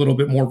 a little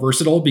bit more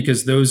versatile,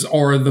 because those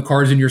are the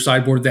cards in your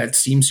sideboard that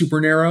seem super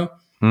narrow.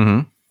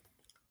 Mm-hmm.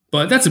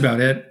 But that's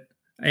about it.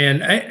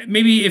 And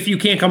maybe if you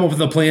can't come up with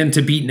a plan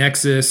to beat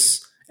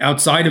Nexus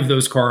outside of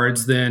those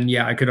cards, then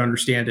yeah, I could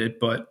understand it.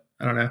 But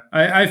I don't know.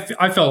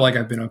 I felt like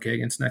I've been okay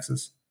against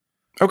Nexus.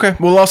 Okay.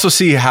 We'll also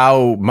see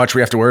how much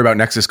we have to worry about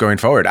Nexus going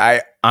forward.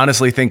 I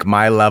honestly think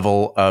my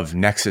level of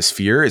Nexus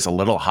fear is a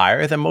little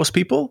higher than most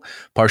people,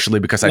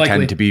 partially because I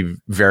tend to be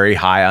very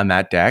high on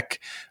that deck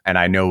and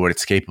I know what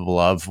it's capable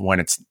of when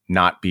it's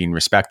not being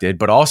respected,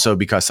 but also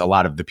because a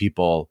lot of the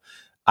people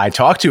I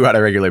talk to on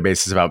a regular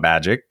basis about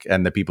Magic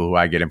and the people who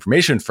I get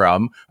information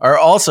from are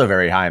also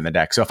very high in the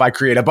deck. So if I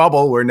create a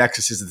bubble where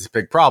Nexus is this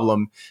big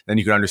problem, then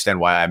you can understand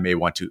why I may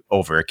want to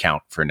over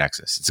account for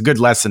Nexus. It's a good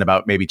lesson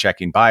about maybe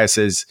checking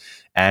biases.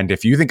 And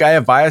if you think I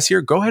have bias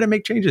here, go ahead and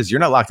make changes. You're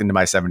not locked into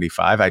my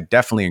 75. I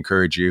definitely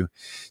encourage you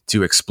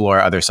to explore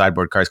other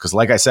sideboard cards. Because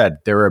like I said,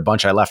 there were a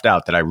bunch I left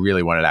out that I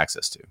really wanted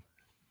access to.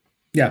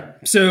 Yeah.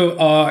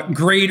 So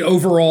grade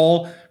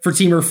overall for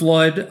Temur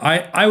Flood,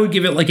 I would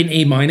give it an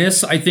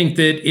A-. I think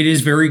that it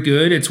is very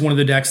good. It's one of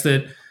the decks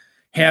that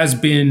has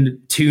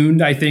been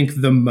tuned, I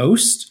think, the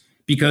most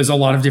because a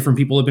lot of different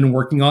people have been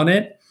working on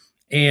it.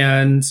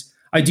 And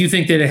I do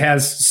think that it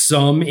has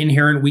some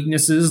inherent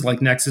weaknesses,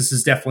 like Nexus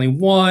is definitely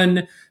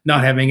one,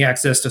 not having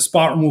access to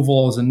spot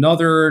removal is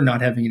another,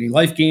 not having any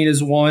life gain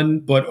is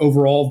one, but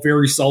overall,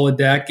 very solid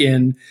deck.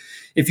 And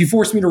if you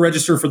force me to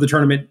register for the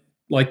tournament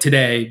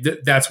today,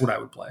 that's what I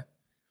would play.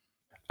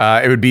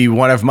 It would be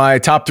one of my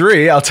top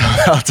three. I'll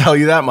tell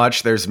you that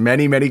much. There's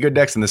many, many good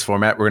decks in this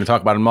format. We're going to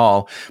talk about them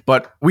all,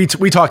 but we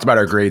talked about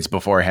our grades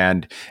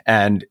beforehand,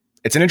 and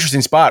it's an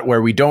interesting spot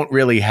where we don't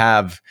really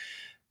have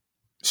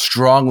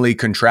strongly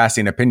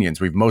contrasting opinions.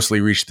 We've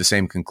mostly reached the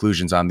same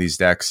conclusions on these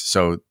decks.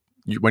 So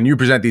when you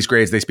present these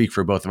grades, they speak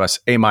for both of us.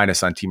 A- on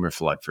Temur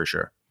Flood for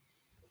sure.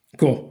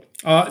 Cool.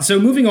 So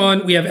moving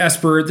on, we have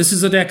Esper. This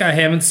is a deck I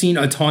haven't seen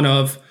a ton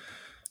of.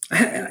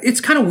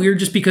 It's kind of weird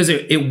just because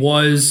it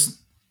was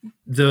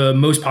the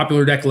most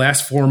popular deck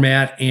last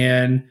format,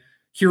 and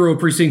Hero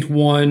Precinct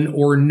 1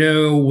 or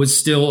no was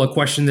still a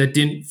question that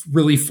didn't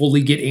really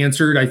fully get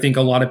answered. I think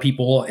a lot of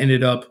people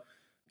ended up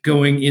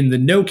going in the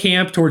no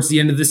camp towards the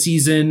end of the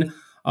season.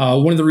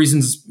 One of the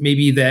reasons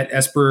maybe that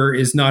Esper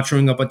is not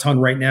showing up a ton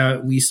right now,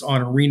 at least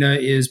on Arena,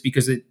 is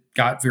because it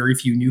got very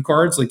few new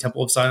cards. Like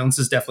Temple of Silence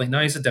is definitely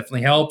nice. It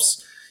definitely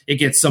helps. It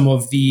gets some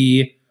of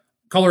the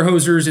color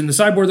hosers in the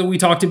sideboard that we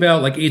talked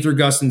about, like Aether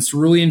Gust and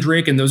Cerulean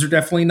Drake, and those are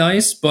definitely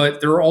nice.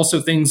 But there are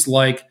also things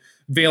like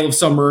Veil of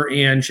Summer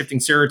and Shifting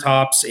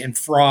Ceratops and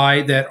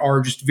Fry that are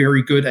just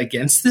very good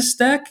against this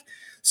deck.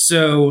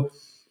 So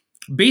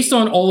based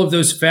on all of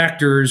those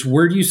factors,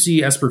 where do you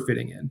see Esper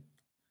fitting in?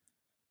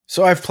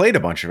 So I've played a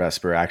bunch of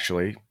Esper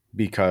actually,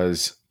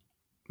 because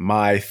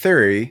my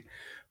theory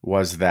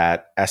was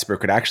that Esper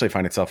could actually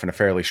find itself in a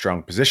fairly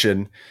strong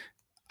position.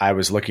 I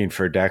was looking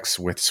for decks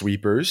with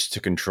sweepers to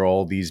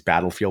control these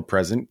battlefield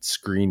present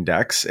screen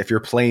decks. If you're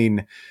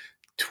playing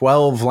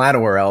 12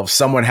 Llanowar Elves,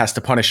 someone has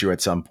to punish you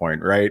at some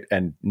point, right?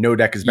 And no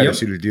deck is better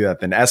suited to do that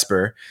than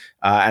Esper.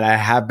 And I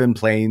have been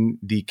playing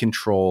the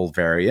control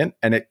variant,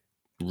 and it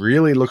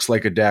really looks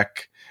like a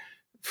deck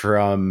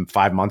from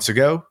 5 months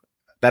ago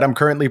that I'm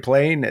currently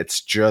playing.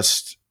 It's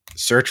just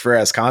Search for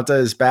Azcanta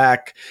is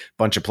back,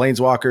 bunch of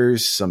Planeswalkers,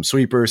 some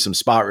sweepers, some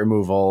spot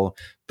removal,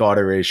 Thought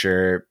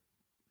Erasure,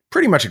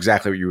 pretty much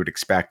exactly what you would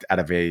expect out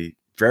of a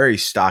very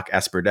stock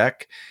Esper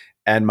deck.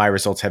 And my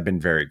results have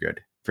been very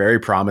good, very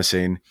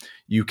promising.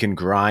 You can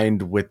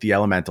grind with the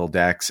elemental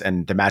decks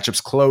and the matchup's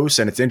close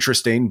and it's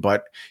interesting,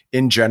 but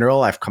in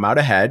general, I've come out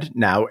ahead.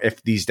 Now,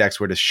 if these decks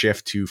were to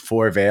shift to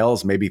 4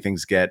 Veils, maybe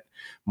things get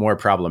more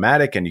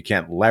problematic and you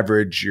can't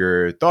leverage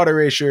your Thought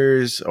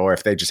Erasures, or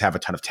if they just have a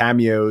ton of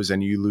Tamios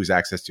and you lose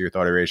access to your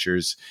Thought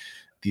Erasures,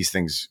 these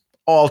things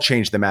all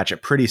change the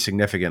matchup pretty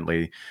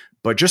significantly.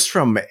 But just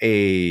from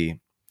a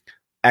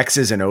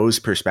X's and O's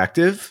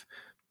perspective,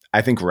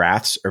 I think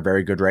Wraths are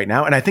very good right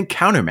now. And I think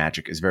Counter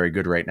Magic is very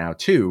good right now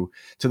too,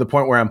 to the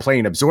point where I'm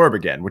playing Absorb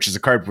again, which is a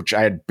card which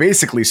I had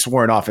basically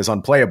sworn off as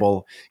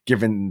unplayable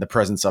given the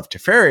presence of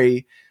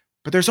Teferi.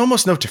 But there's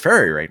almost no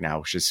Teferi right now,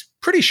 which is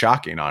pretty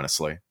shocking,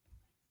 honestly.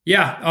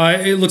 Yeah,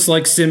 it looks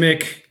like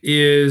Simic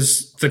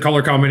is the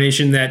color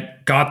combination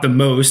that got the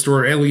most,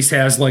 or at least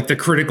has like the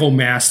critical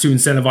mass to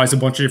incentivize a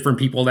bunch of different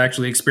people to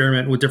actually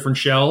experiment with different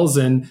shells.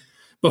 And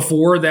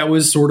before that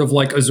was sort of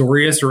like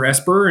Azorius or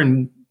Esper,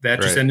 and that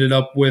just ended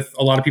up with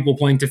a lot of people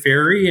playing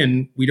Teferi,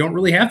 and we don't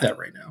really have that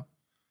right now.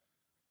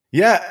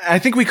 Yeah, I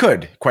think we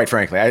could, quite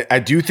frankly. I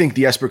do think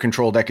the Esper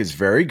control deck is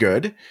very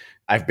good.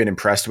 I've been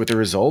impressed with the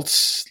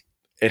results.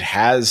 It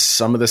has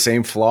some of the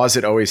same flaws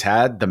it always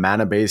had. The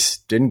mana base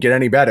didn't get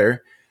any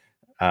better.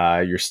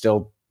 You're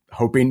still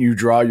hoping you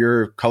draw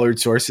your colored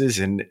sources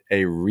in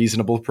a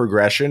reasonable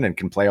progression and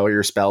can play all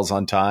your spells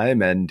on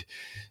time, and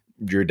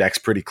your deck's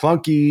pretty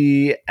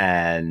clunky,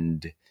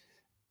 and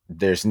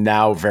there's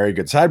now very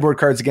good sideboard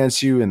cards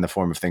against you in the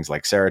form of things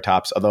like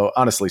Ceratops. Although,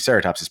 honestly,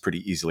 Ceratops is pretty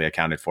easily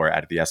accounted for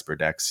out of the Esper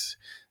decks.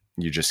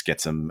 You just get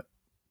some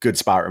good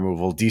spot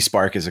removal.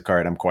 Despark is a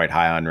card I'm quite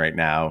high on right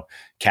now.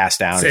 Cast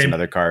Down is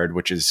another card,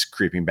 which is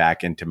creeping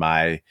back into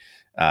my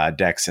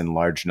decks in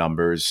large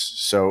numbers.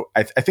 So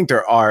I think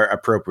there are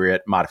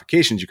appropriate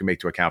modifications you can make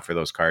to account for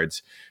those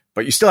cards,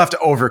 but you still have to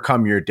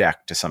overcome your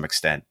deck to some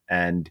extent.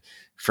 And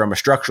from a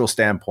structural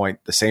standpoint,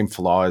 the same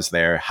flaw is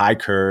there. High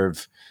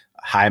curve,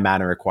 high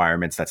mana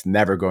requirements, that's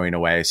never going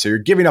away. So you're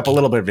giving up a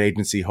little bit of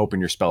agency, hoping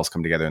your spells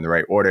come together in the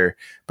right order.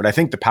 But I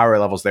think the power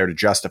level's there to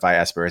justify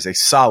Esper as a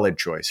solid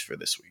choice for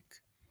this week.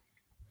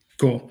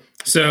 Cool.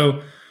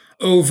 So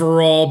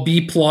overall,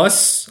 B+,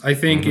 I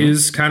think,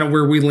 is kind of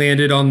where we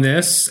landed on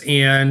this.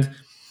 And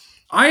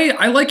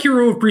I like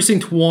Hero of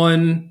Precinct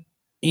 1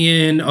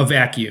 in a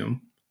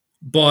vacuum.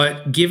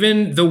 But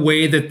given the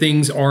way that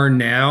things are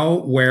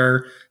now,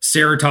 where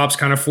Ceratops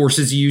kind of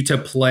forces you to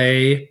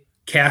play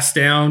Cast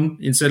Down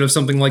instead of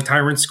something like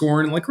Tyrant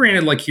Scorn, like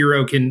granted, like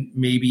Hero can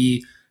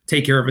maybe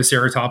take care of a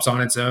Ceratops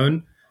on its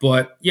own.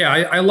 But yeah,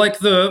 I like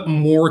the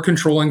more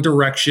controlling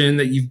direction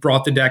that you've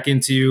brought the deck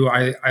into.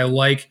 I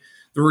like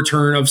the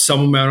return of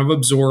some amount of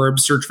Absorb.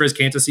 Search for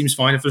Azcanta seems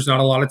fine if there's not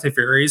a lot of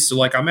Teferis. So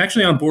like, I'm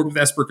actually on board with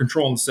Esper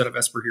Control instead of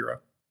Esper Hero.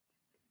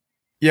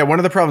 Yeah, one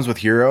of the problems with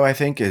Hero, I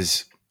think,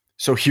 is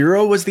so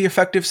Hero was the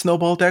effective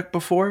snowball deck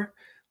before.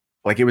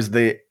 Like, it was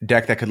the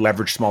deck that could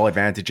leverage small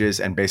advantages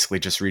and basically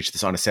just reach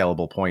this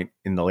unassailable point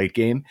in the late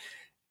game.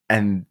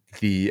 And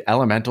the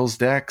Elementals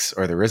decks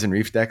or the Risen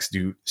Reef decks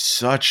do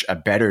such a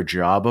better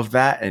job of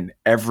that in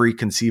every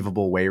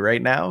conceivable way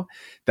right now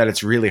that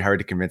it's really hard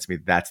to convince me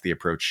that's the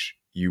approach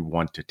you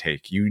want to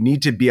take. You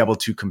need to be able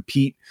to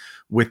compete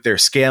with their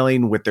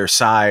scaling, with their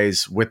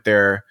size, with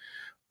their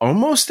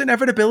almost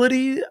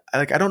inevitability.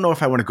 Like, I don't know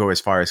if I want to go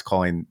as far as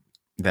calling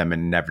them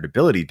an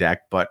inevitability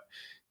deck, but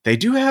they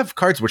do have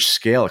cards which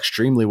scale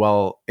extremely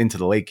well into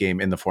the late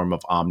game in the form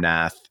of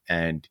Omnath,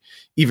 and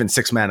even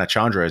 6 mana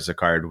Chandra is a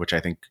card which I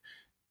think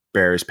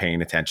bears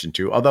paying attention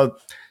to, although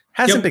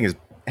hasn't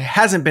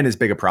been as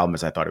big a problem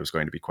as I thought it was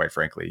going to be, quite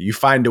frankly. You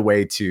find a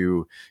way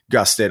to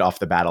gust it off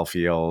the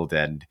battlefield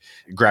and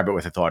grab it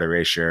with a Thought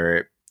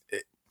Erasure.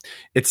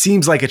 It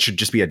seems like it should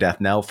just be a death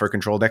knell for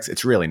control decks.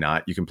 It's really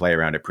not. You can play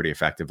around it pretty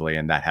effectively,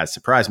 and that has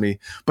surprised me.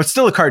 But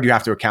still a card you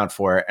have to account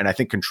for, and I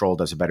think Control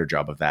does a better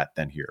job of that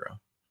than Hero.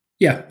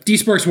 Yeah,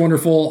 Despark's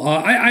wonderful.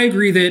 I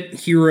agree that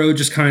Hero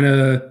just kind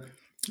of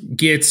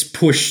gets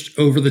pushed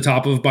over the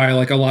top of by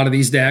like a lot of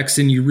these decks,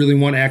 and you really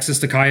want access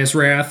to Kaya's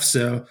Wrath,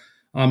 so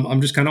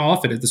I'm just kind of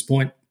off it at this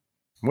point.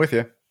 I'm with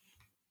you.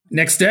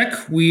 Next deck,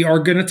 we are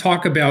going to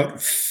talk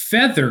about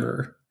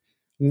Feather,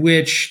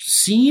 which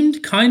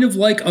seemed kind of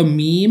like a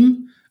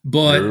meme,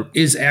 but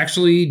is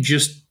actually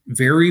just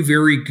very,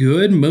 very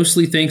good,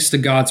 mostly thanks to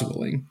God's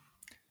Willing.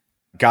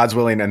 God's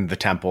Willing and the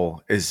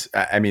Temple is,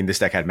 I mean, this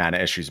deck had mana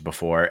issues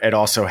before. It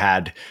also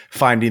had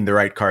finding the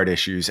right card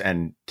issues,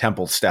 and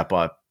Temple step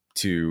up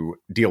to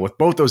deal with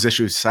both those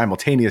issues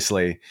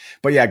simultaneously.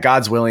 But yeah,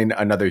 God's Willing,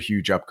 another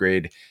huge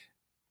upgrade.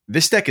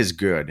 This deck is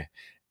good.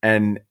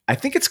 And I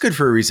think it's good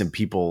for a reason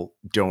people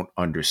don't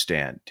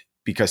understand,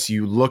 because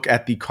you look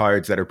at the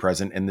cards that are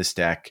present in this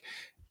deck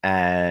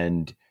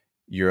and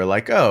you're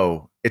like,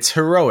 oh, it's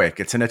heroic.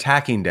 It's an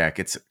attacking deck.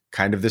 It's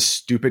kind of this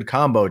stupid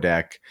combo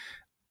deck.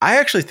 I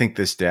actually think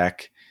this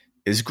deck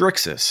is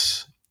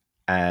Grixis.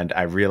 And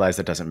I realize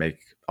that doesn't make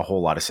a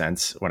whole lot of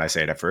sense when I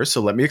say it at first.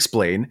 So let me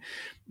explain.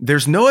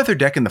 There's no other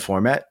deck in the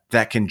format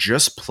that can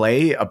just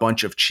play a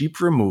bunch of cheap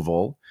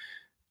removal,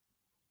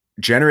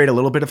 generate a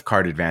little bit of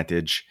card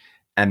advantage,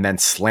 and then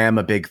slam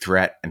a big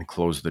threat and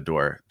close the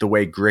door the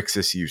way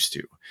Grixis used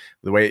to.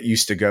 The way it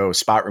used to go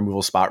spot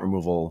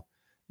removal,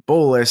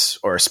 Bolus,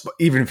 or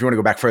even if you want to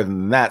go back further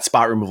than that,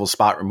 spot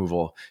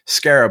removal,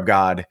 Scarab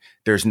God,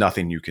 there's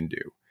nothing you can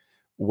do.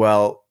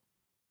 Well,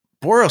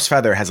 Boros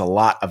Feather has a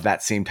lot of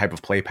that same type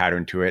of play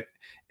pattern to it.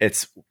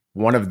 It's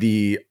one of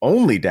the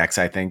only decks,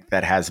 I think,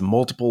 that has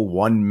multiple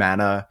 1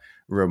 mana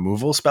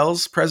removal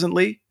spells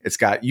presently. It's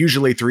got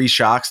usually 3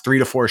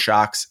 to 4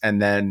 shocks,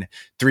 and then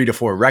 3 to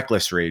 4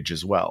 Reckless Rage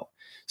as well.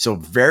 So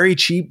very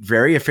cheap,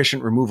 very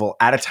efficient removal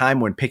at a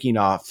time when picking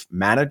off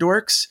mana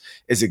dorks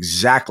is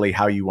exactly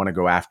how you want to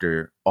go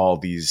after all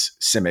these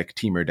Simic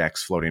Teamer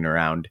decks floating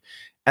around.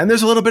 And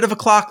there's a little bit of a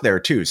clock there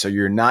too. So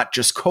you're not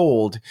just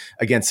cold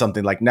against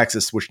something like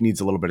Nexus, which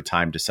needs a little bit of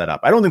time to set up.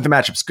 I don't think the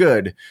matchup's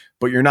good,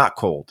 but you're not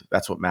cold.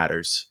 That's what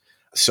matters.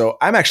 So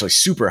I'm actually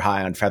super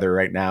high on Feather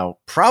right now.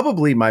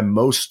 Probably my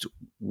most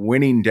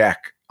winning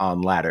deck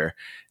on ladder.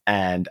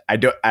 And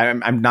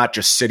I'm not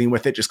just sitting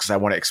with it just because I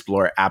want to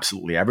explore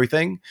absolutely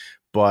everything.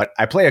 But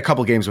I play a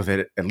couple games with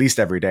it at least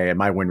every day, and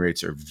my win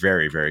rates are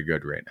very, very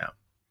good right now.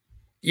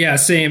 Yeah,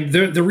 same.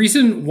 The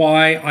reason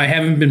why I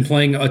haven't been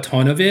playing a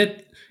ton of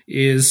it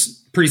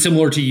is pretty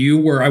similar to you,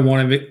 where I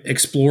want to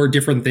explore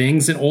different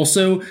things. And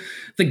also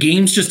the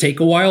games just take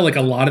a while, like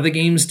a lot of the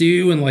games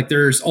do. And like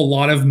there's a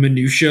lot of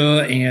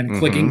minutia and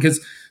clicking, because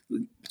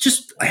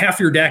just half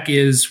your deck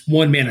is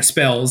 1 mana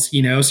spells,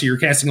 you know, so you're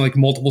casting like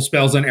multiple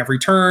spells on every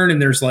turn.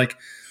 And there's like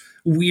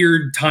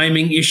weird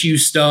timing issue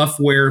stuff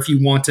where if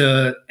you want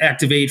to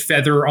activate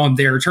Feather on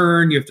their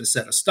turn, you have to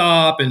set a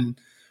stop and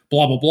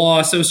blah, blah,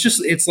 blah. So it's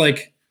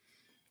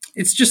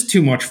just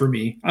too much for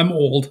me. I'm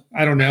old.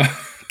 I don't know.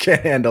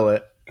 Can't handle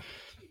it.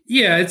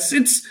 Yeah,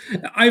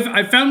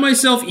 I've found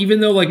myself, even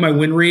though like my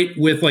win rate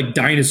with like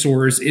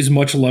dinosaurs is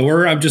much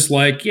lower, I'm just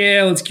like,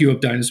 yeah, let's queue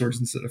up dinosaurs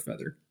instead of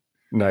Feather.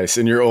 Nice.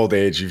 In your old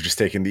age, you've just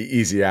taken the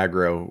easy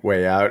aggro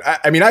way out.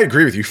 I mean, I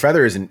agree with you.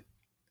 Feather is an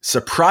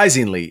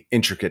surprisingly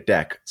intricate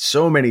deck.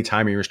 So many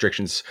timing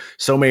restrictions,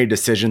 so many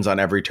decisions on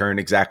every turn,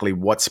 exactly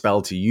what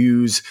spell to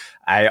use.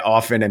 I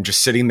often am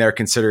just sitting there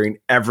considering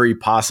every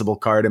possible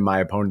card in my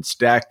opponent's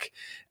deck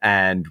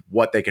and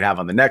what they could have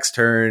on the next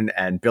turn,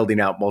 and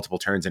building out multiple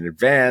turns in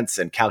advance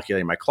and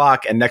calculating my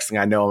clock. And next thing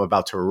I know, I'm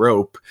about to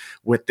rope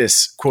with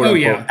this quote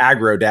unquote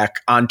aggro deck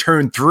on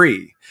turn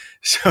 3.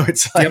 So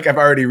it's like I've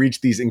already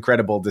reached these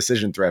incredible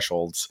decision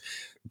thresholds.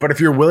 But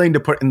if you're willing to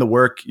put in the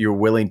work, you're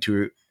willing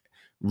to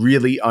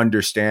really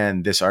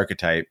understand this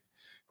archetype,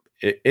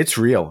 it's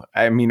real.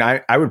 I mean,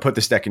 I would put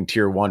this deck in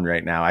tier 1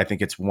 right now. I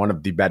think it's one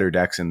of the better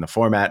decks in the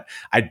format.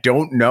 I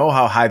don't know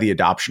how high the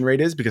adoption rate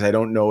is, because I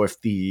don't know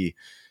if the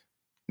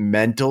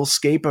mental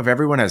scape of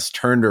everyone has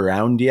turned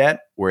around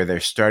yet, where they're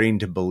starting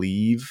to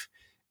believe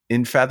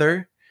in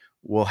Feather.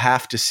 We'll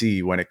have to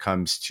see when it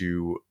comes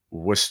to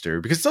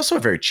Worcester, because it's also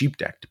a very cheap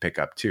deck to pick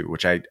up too,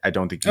 which I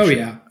don't think you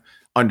should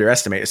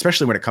underestimate,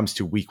 especially when it comes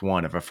to week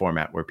 1 of a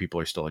format where people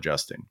are still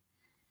adjusting.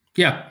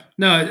 Yeah,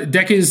 no,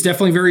 deck is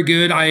definitely very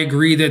good. I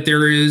agree that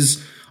there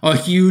is a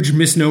huge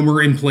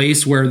misnomer in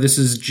place where this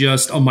is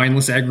just a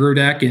mindless aggro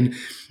deck. And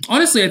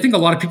honestly, I think a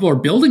lot of people are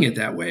building it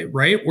that way,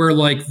 right? Where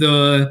like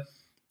the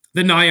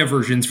Naya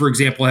versions, for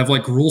example, have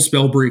like Rule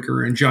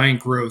Spellbreaker and Giant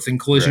Growth and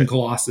Collision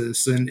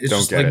Colossus. And it's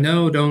just like,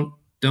 no,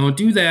 don't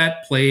do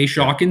that. Play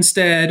Shock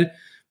instead.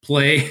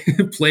 Play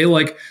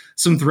like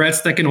some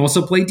threats that can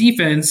also play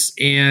defense,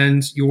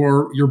 and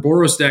your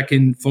Boros deck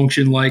can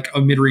function like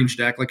a mid-range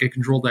deck, like a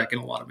control deck in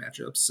a lot of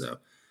matchups. So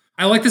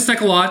I like this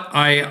deck a lot.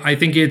 I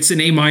think it's an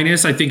A-.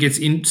 I think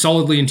it's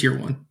solidly in tier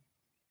 1.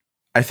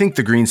 I think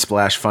the green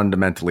splash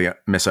fundamentally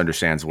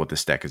misunderstands what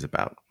this deck is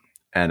about.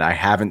 And I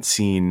haven't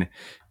seen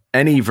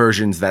any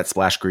versions that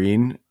splash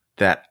green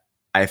that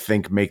I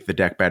think make the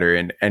deck better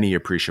in any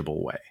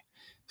appreciable way.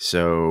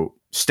 So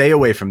stay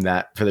away from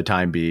that for the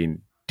time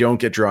being. Don't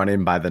get drawn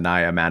in by the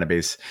Naya mana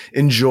base.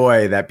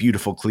 Enjoy that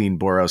beautiful, clean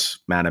Boros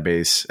mana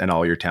base and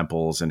all your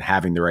temples and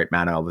having the right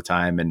mana all the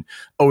time and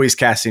always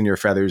casting your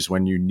feathers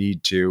when you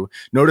need to.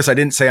 Notice I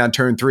didn't say on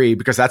turn 3,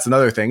 because that's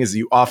another thing, is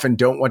you often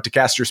don't want to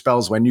cast your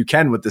spells when you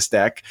can with this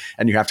deck,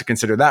 and you have to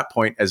consider that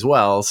point as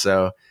well.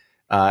 So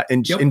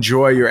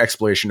enjoy your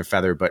exploration of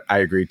feather, but I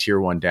agree, tier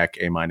 1 deck,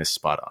 A-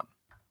 spot on.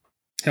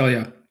 Hell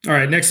yeah. All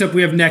right, next up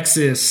we have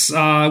Nexus.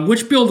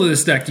 Which build of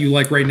this deck do you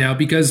like right now?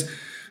 Because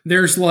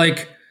there's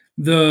like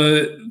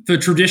the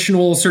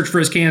traditional Search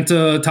for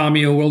Azcanta,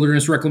 Tamiyo,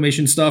 Wilderness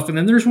Reclamation stuff, and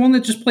then there's one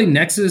that just played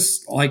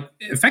Nexus like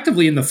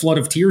effectively in the Flood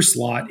of Tears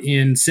slot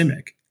in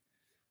Simic.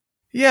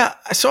 Yeah,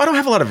 so I don't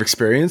have a lot of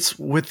experience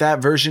with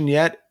that version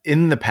yet.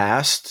 In the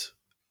past,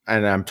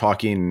 and I'm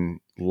talking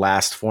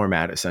last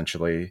format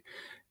essentially,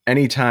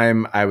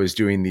 anytime I was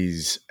doing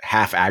these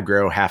half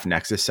aggro, half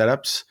Nexus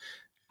setups,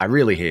 I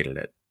really hated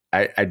it.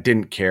 I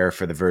didn't care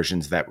for the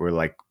versions that were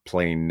like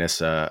playing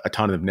Nissa, a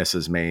ton of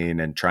Nissa's main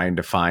and trying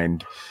to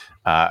find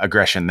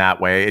aggression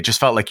that way. It just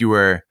felt like you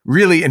were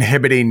really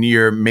inhibiting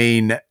your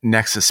main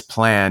Nexus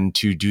plan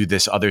to do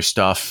this other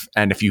stuff.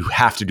 And if you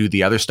have to do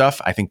the other stuff,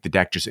 I think the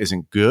deck just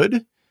isn't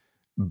good.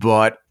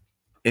 But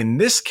in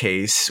this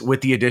case,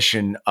 with the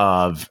addition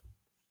of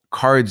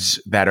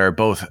cards that are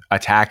both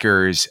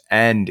attackers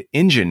and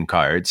engine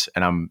cards,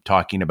 and I'm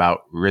talking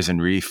about Risen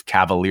Reef,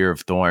 Cavalier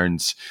of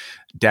Thorns,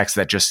 decks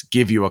that just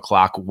give you a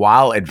clock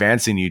while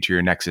advancing you to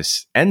your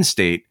Nexus end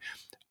state,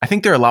 I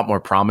think they're a lot more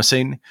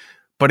promising.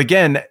 But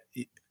again,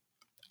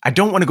 I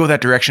don't want to go that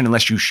direction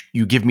unless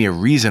you give me a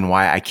reason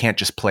why I can't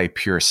just play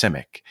pure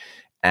Simic.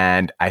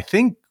 And I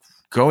think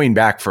going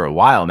back for a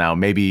while now,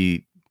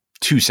 maybe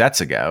 2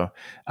 sets ago,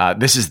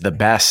 this is the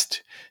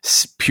best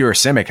pure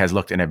Simic has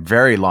looked in a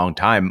very long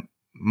time,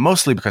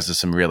 mostly because of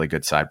some really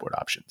good sideboard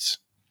options.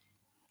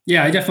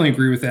 Yeah, I definitely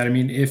agree with that. I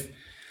mean, if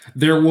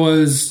there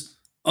was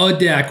a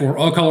deck or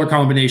a color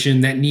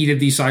combination that needed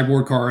these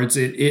sideboard cards,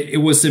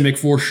 it was Simic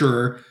for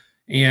sure.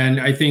 And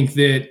I think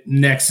that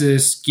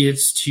Nexus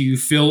gets to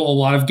fill a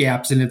lot of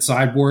gaps in its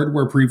sideboard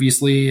where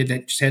previously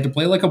it just had to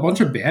play like a bunch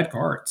of bad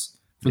cards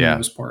for the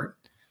most part.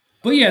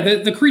 But yeah,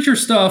 the creature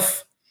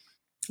stuff,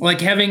 like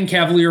having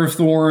Cavalier of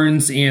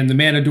Thorns and the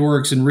Mana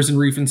Dorks and Risen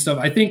Reef and stuff,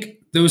 I think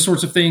those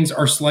sorts of things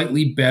are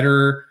slightly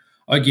better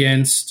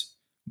against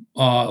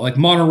like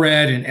Mono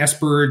Red and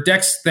Esper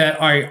decks that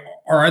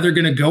are either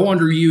going to go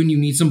under you and you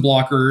need some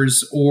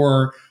blockers,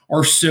 or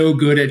are so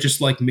good at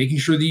just like making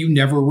sure that you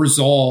never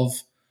resolve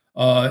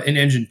an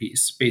engine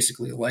piece,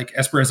 basically. Like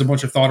Esper has a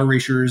bunch of thought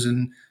erasures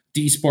and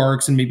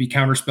D-sparks and maybe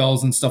counter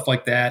spells and stuff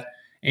like that.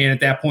 And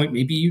at that point,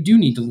 maybe you do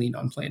need to lean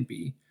on plan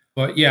B.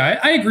 But yeah,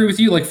 I agree with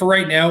you. Like for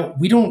right now,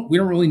 we don't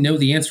really know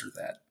the answer to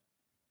that.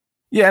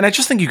 Yeah, and I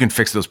just think you can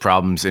fix those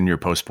problems in your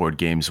post-board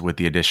games with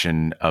the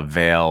addition of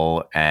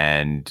Veil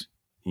and,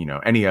 you know,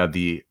 any of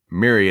the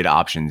myriad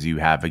options you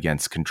have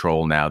against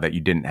control now that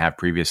you didn't have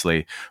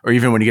previously. Or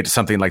even when you get to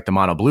something like the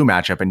mono blue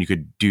matchup and you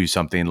could do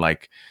something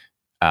like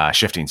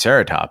Shifting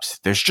Ceratops,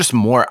 there's just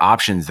more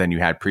options than you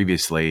had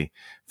previously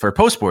for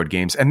post-board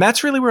games. And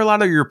that's really where a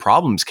lot of your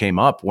problems came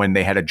up when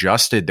they had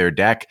adjusted their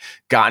deck,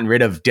 gotten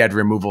rid of dead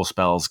removal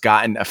spells,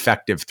 gotten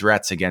effective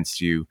threats against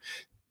you.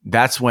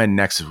 That's when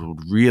Nexus would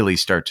really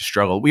start to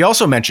struggle. We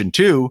also mentioned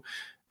too,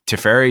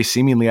 Teferi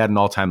seemingly at an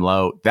all-time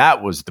low.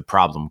 That was the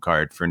problem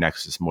card for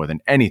Nexus more than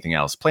anything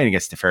else. Playing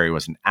against Teferi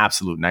was an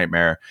absolute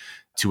nightmare.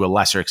 To a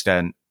lesser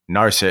extent,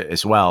 Narset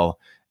as well.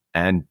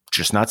 And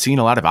just not seeing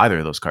a lot of either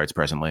of those cards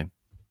presently.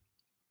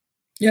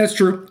 Yeah, it's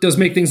true. It does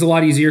make things a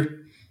lot easier.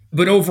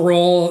 But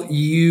overall,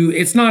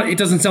 it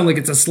doesn't sound like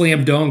it's a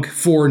slam dunk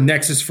for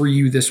Nexus for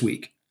you this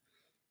week.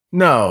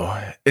 No,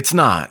 it's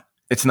not.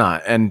 It's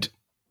not. And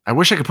I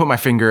wish I could put my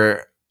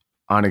finger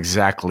on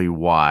exactly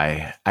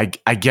why.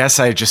 I guess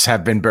I just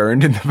have been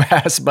burned in the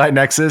past by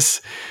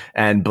Nexus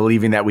and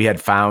believing that we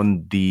had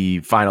found the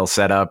final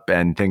setup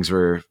and things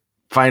were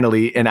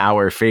finally in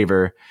our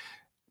favor.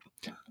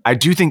 I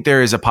do think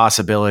there is a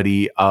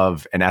possibility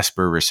of an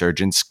Esper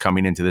resurgence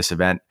coming into this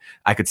event.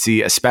 I could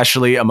see,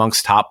 especially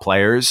amongst top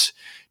players,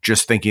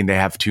 just thinking they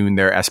have tuned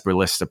their Esper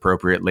lists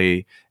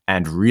appropriately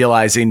and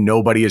realizing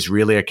nobody is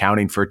really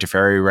accounting for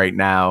Teferi right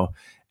now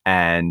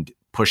and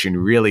pushing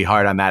really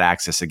hard on that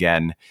axis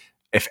again.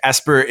 If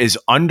Esper is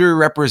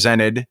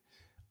underrepresented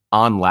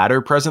on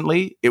ladder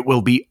presently, it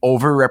will be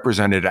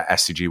overrepresented at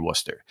SCG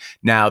Worcester.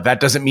 Now, that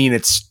doesn't mean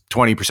it's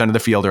 20% of the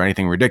field or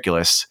anything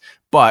ridiculous,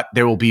 but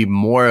there will be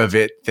more of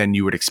it than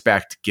you would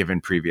expect given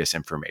previous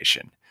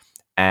information.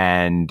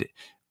 And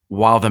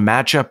while the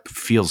matchup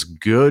feels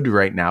good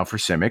right now for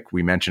Simic,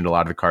 we mentioned a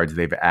lot of the cards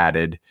they've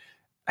added.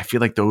 I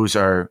feel like those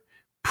are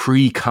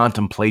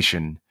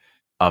pre-contemplation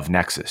of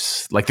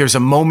Nexus. Like there's a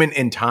moment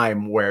in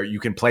time where you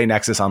can play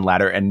Nexus on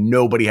ladder and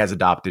nobody has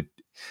adopted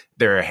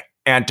their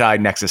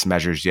anti-Nexus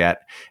measures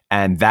yet.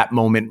 And that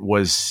moment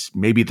was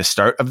maybe the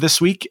start of this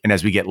week. And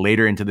as we get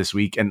later into this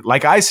week, and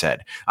like I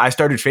said, I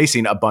started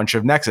facing a bunch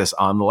of Nexus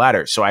on the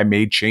ladder. So I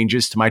made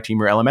changes to my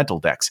Temur Elemental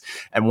decks.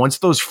 And once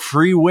those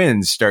free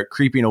wins start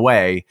creeping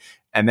away,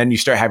 and then you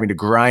start having to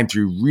grind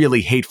through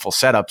really hateful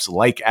setups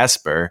like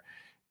Esper,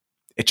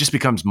 it just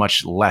becomes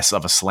much less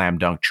of a slam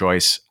dunk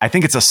choice. I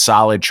think it's a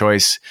solid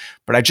choice,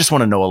 but I just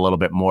want to know a little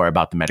bit more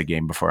about the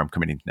metagame before I'm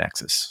committing to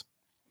Nexus.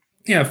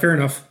 Yeah, fair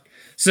enough.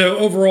 So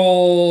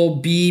overall,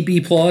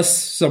 B plus,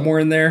 somewhere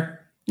in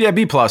there? Yeah,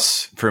 B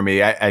plus for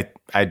me.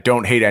 I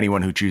don't hate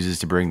anyone who chooses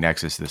to bring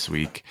Nexus this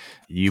week.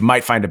 You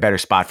might find a better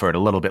spot for it a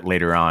little bit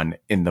later on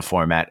in the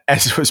format,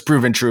 as was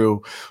proven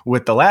true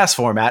with the last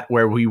format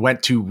where we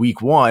went to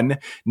week 1.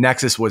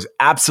 Nexus was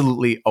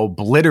absolutely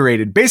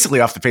obliterated, basically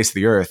off the face of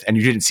the earth, and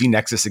you didn't see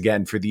Nexus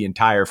again for the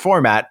entire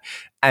format.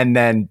 And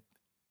then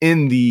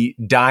in the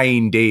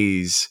dying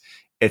days,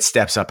 it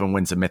steps up and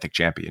wins a Mythic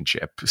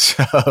Championship.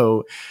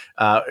 So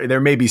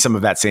there may be some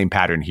of that same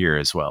pattern here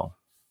as well.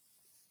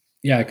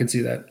 Yeah, I can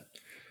see that.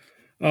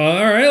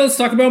 All right, let's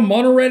talk about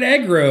Mono Red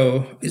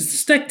Aggro. Is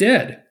this deck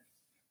dead?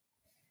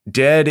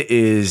 Dead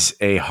is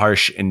a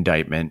harsh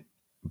indictment,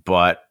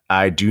 but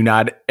I do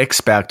not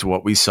expect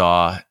what we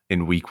saw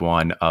in week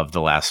 1 of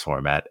the last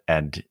format.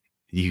 And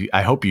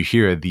I hope you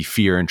hear the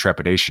fear and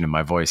trepidation in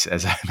my voice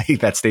as I make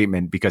that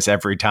statement, because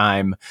every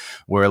time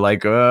we're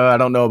like, I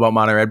don't know about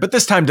Mono Red, but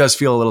this time does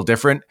feel a little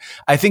different.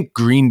 I think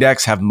green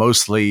decks have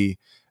mostly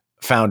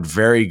found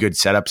very good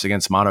setups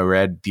against Mono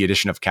Red. The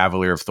addition of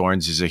Cavalier of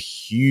Thorns is a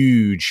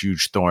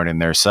huge thorn in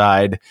their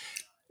side.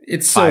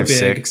 It's so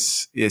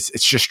 5/6. It's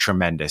just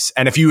tremendous.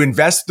 And if you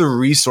invest the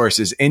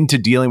resources into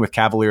dealing with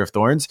Cavalier of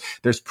Thorns,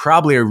 there's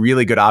probably a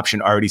really good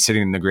option already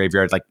sitting in the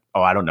graveyard. Like,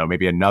 I don't know,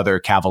 maybe another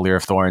Cavalier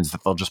of Thorns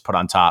that they'll just put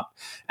on top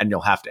and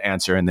you'll have to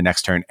answer in the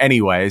next turn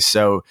anyway.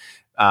 So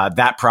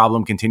that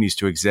problem continues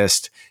to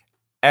exist.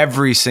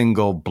 Every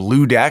single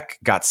blue deck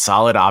got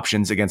solid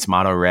options against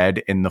Mono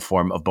Red in the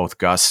form of both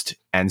Gust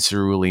and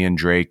Cerulean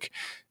Drake.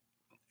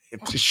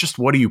 It's just,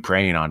 what are you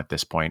preying on at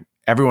this point?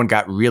 Everyone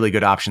got really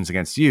good options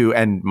against you,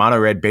 and Mono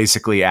Red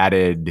basically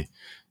added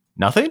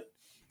nothing,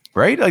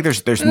 right? Like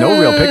there's no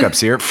real pickups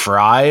here.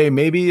 Fry,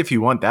 maybe, if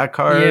you want that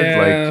card.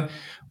 Yeah. Like,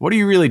 what are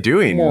you really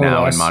doing More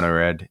now in Mono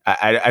Red?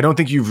 I don't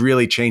think you've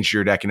really changed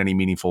your deck in any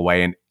meaningful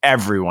way, and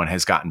everyone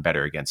has gotten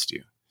better against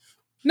you.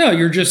 No,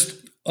 you're just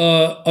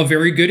a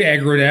very good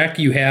aggro deck.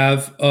 You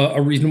have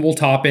a reasonable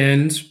top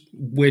end,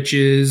 which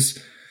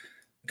is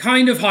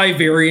kind of high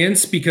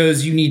variance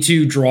because you need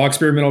to draw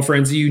Experimental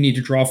Frenzy, you need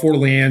to draw 4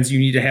 lands, you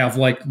need to have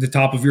like the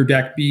top of your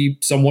deck be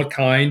somewhat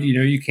kind. You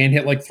know, you can't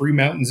hit like 3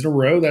 mountains in a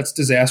row. That's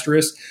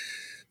disastrous.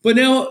 But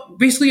now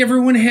basically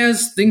everyone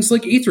has things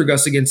like Aether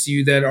Gust against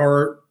you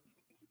that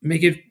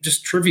make it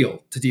just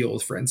trivial to deal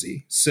with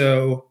Frenzy.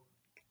 So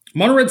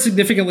Mono Red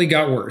significantly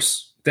got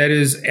worse. That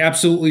is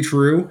absolutely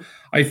true.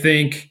 I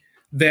think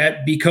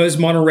that because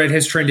Mono Red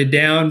has trended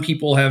down,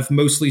 people have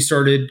mostly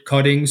started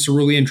cutting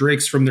Cerulean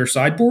Drakes from their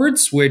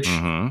sideboards, which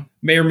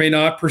may or may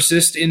not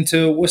persist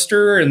into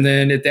Worcester. And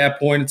then at that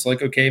point, it's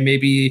like, okay,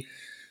 maybe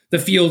the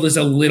field is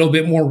a little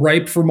bit more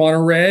ripe for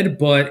Mono Red.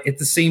 But at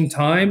the same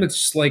time, it's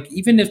just like,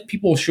 even if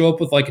people show up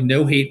with like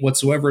no hate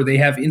whatsoever, they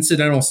have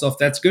incidental stuff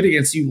that's good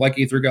against you, like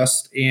Aether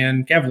Gust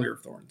and Cavalier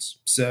of Thorns.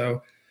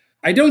 So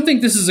I don't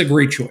think this is a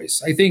great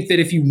choice. I think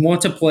that if you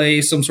want to play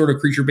some sort of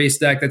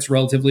creature-based deck that's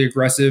relatively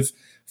aggressive,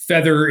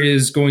 Feather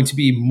is going to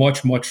be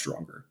much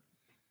stronger.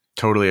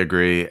 Totally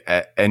agree.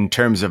 In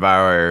terms of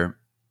our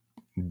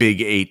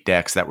big 8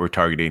 decks that we're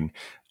targeting,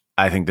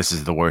 I think this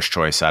is the worst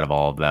choice out of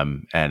all of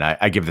them. And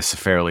I give this a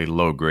fairly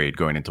low grade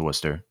going into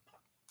Worcester.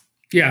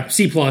 Yeah,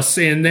 C+,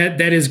 and that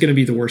is going to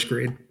be the worst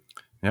grade.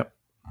 Yep.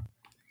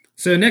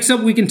 So next up,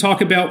 we can talk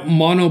about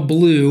Mono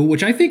Blue,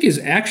 which I think is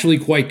actually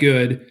quite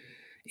good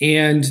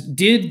and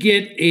did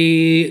get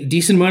a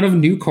decent amount of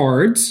new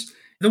cards.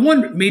 The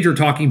one major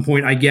talking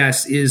point, I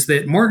guess, is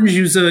that Martin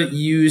Juza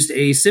used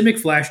a Simic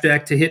Flash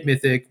deck to hit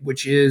Mythic,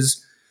 which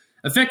is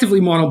effectively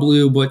Mono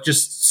Blue, but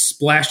just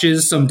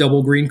splashes some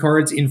double green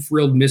cards in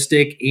Frilled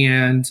Mystic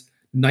and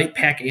Night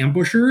Pack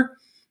Ambusher.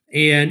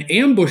 And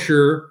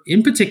Ambusher,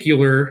 in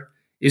particular,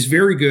 is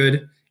very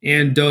good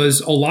and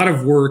does a lot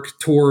of work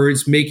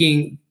towards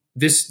making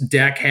this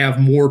deck have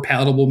more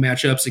palatable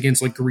matchups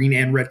against like green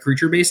and red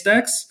creature-based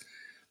decks.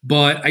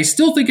 But I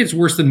still think it's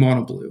worse than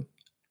Mono Blue.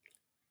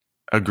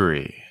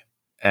 Agree.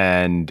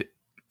 And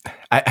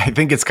I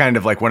think it's kind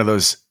of like one of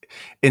those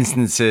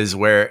instances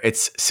where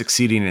it's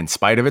succeeding in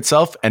spite of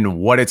itself. And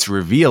what it's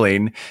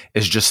revealing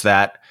is just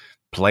that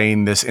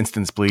playing this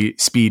instant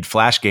speed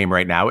flash game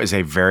right now is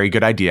a very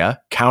good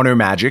idea. Counter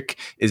magic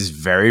is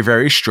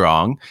very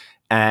strong.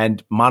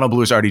 And Mono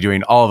Blue is already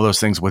doing all of those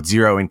things with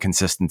 0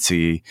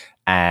 inconsistency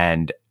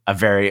and a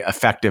very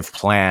effective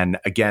plan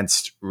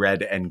against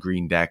red and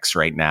green decks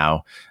right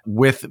now,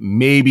 with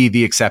maybe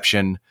the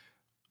exception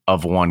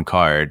of one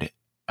card.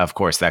 Of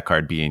course, that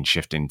card being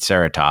Shifting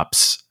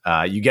Ceratops.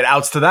 You get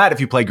outs to that if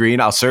you play green.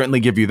 I'll certainly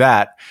give you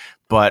that.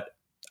 But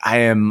I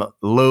am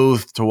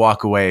loath to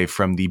walk away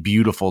from the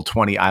beautiful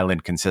 20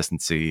 island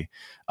consistency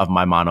of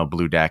my mono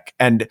blue deck.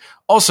 And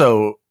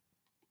also,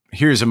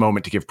 here's a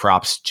moment to give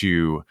props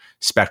to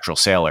Spectral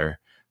Sailor,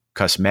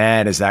 because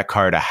man, is that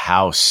card a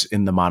house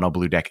in the mono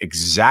blue deck.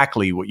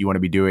 Exactly what you want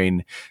to be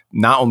doing,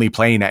 not only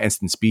playing at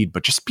instant speed,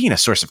 but just being a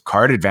source of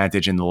card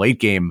advantage in the late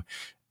game.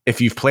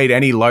 If you've played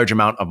any large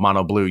amount of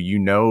mono blue, you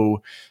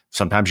know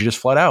sometimes you just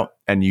flood out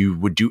and you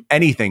would do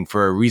anything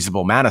for a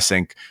reasonable mana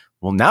sink.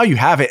 Well, now you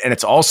have it, and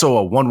it's also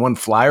a 1/1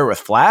 flyer with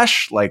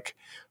flash. Like,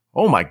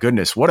 oh my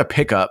goodness, what a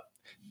pickup.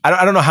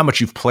 I don't know how much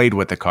you've played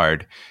with the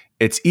card.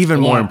 It's even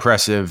more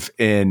impressive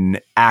in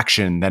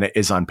action than it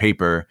is on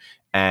paper.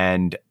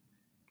 And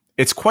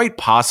it's quite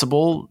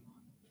possible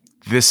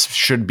this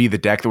should be the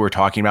deck that we're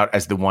talking about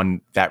as the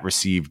one that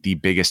received the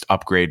biggest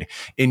upgrade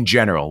in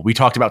general. We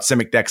talked about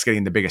Simic decks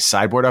getting the biggest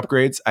sideboard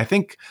upgrades. I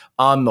think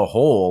on the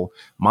whole,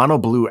 Mono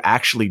Blue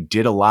actually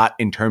did a lot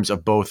in terms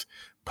of both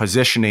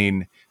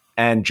positioning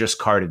and just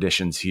card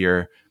additions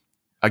here.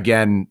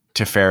 Again,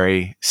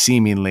 Teferi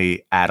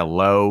seemingly at a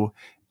low,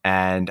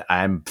 and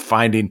I'm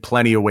finding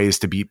plenty of ways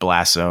to beat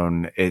Blast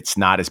Zone. It's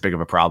not as big of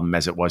a problem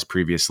as it was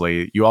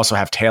previously. You also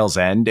have Tail's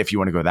End, if you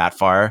want to go that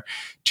far,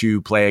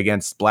 to play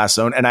against Blast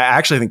Zone. And I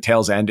actually think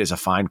Tail's End is a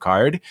fine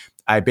card.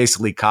 I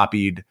basically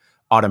copied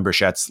Autumn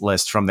Burchett's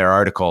list from their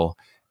article,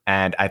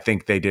 and I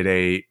think they did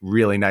a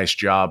really nice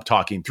job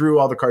talking through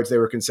all the cards they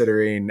were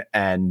considering.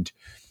 And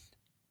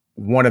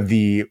one of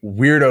the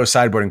weirdo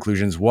sideboard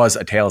inclusions was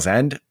a Tail's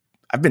End.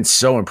 I've been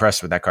so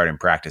impressed with that card in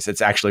practice.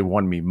 It's actually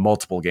won me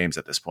multiple games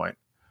at this point.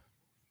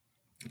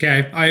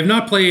 Okay, I have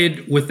not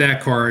played with that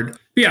card.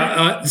 But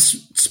yeah,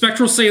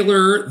 Spectral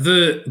Sailor,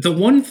 the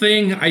one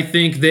thing I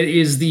think that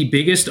is the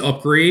biggest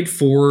upgrade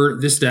for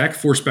this deck,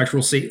 for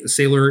Spectral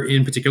Sailor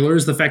in particular,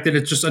 is the fact that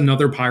it's just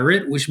another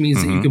pirate, which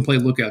means that you can play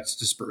Lookout's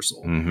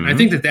Dispersal. And I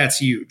think that that's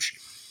huge.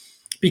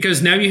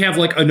 Because now you have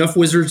like enough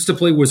wizards to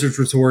play Wizard's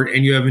Retort,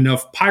 and you have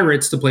enough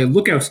pirates to play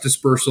Lookout's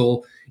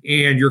Dispersal,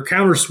 and your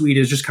counter suite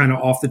is just kind of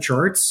off the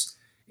charts.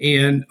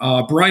 And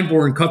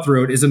Brineborn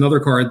Cutthroat is another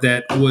card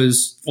that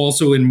was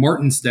also in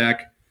Martin's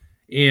deck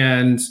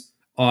and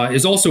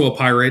is also a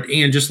pirate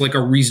and just like a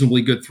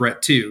reasonably good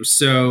threat too.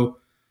 So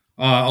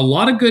a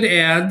lot of good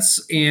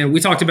ads. And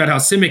we talked about how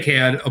Simic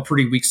had a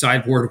pretty weak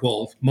sideboard.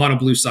 Well, Mono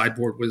Blue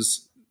sideboard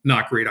was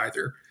not great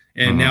either.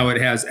 And now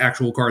it has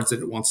actual cards that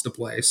it wants to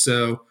play.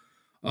 So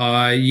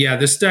yeah,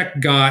 this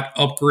deck got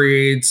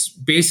upgrades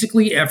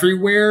basically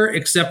everywhere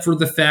except for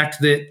the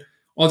fact that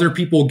other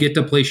people get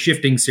to play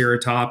Shifting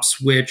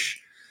Ceratops,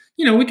 which,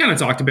 you know, we kind of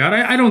talked about.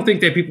 I don't think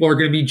that people are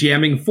going to be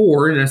jamming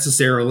 4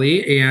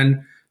 necessarily,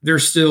 and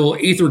there's still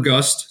Aether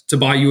Gust to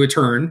buy you a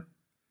turn.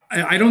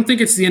 I don't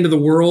think it's the end of the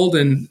world,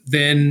 and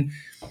then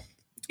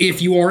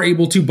if you are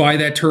able to buy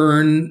that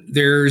turn,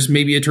 there's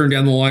maybe a turn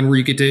down the line where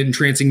you get to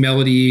Entrancing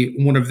Melody,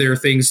 one of their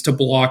things to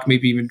block,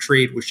 maybe even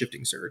trade with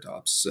Shifting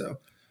Ceratops. So,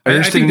 are you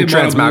interested in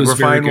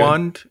Transmogrifying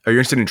Wand? Are you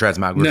interested in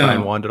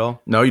Transmogrifying Wand at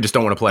all? No, you just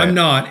don't want to play it? I'm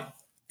not.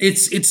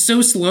 It's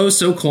so slow,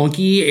 so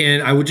clunky,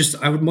 and I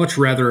would much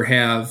rather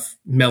have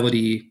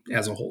Melody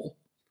as a whole.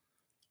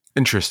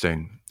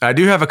 Interesting. I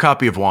do have a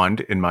copy of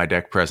Wand in my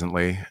deck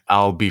presently.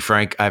 I'll be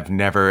frank, I've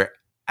never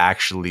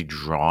actually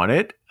drawn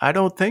it, I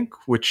don't think,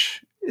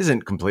 which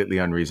isn't completely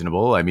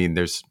unreasonable. I mean,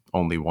 there's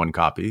only one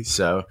copy,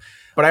 so.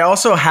 But I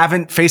also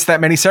haven't faced that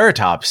many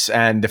Ceratops,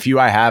 and the few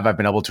I have, I've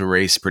been able to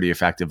race pretty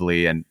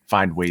effectively and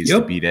find ways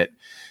to beat it.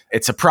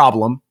 It's a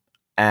problem,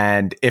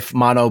 and if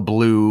Mono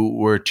Blue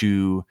were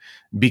to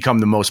become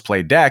the most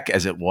played deck,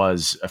 as it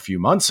was a few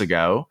months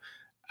ago,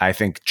 I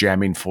think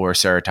jamming 4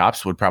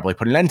 Ceratops would probably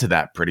put an end to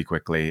that pretty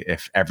quickly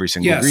if every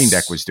single green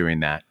deck was doing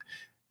that.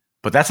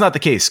 But that's not the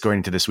case going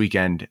into this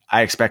weekend.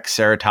 I expect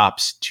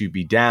Ceratops to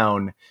be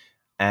down,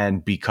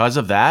 and because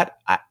of that,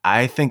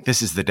 I think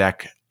this is the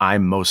deck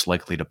I'm most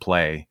likely to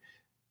play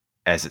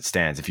as it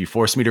stands. If you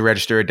force me to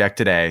register a deck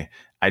today,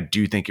 I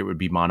do think it would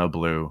be Mono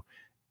Blue.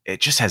 It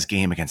just has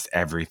game against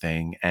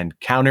everything, and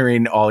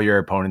countering all your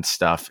opponent's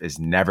stuff is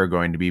never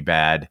going to be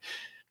bad.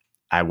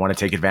 I want to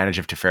take advantage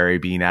of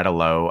Teferi being at a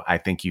low. I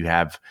think you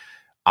have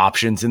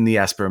options in the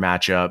Esper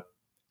matchup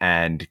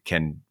and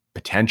can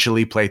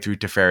potentially play through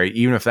Teferi,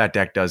 even if that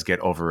deck does get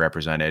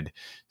overrepresented.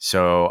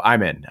 So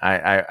I'm in.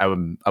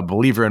 I'm a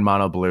believer in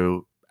Mono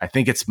Blue. I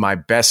think it's my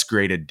best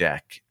graded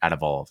deck out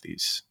of all of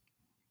these.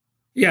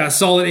 Yeah,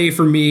 solid A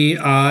for me.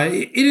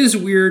 It is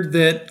weird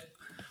that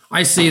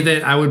I say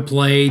that I would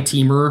play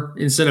Temur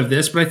instead of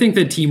this, but I think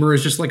that Temur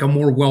is just like a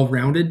more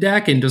well-rounded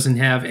deck and doesn't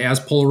have as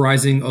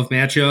polarizing of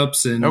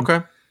matchups. And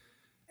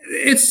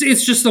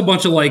it's just a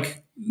bunch of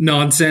like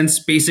nonsense,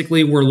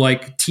 basically, where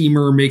like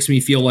Temur makes me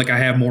feel like I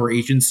have more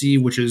agency,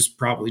 which is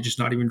probably just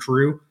not even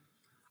true.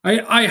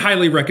 I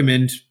highly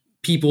recommend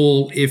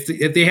people, if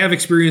they have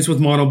experience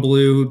with Mono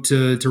Blue,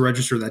 to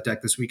register that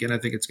deck this weekend. I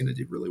think it's going to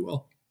do really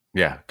well.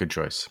 Yeah, good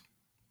choice.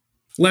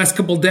 Last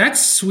couple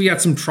decks, we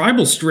got some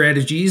tribal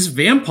strategies.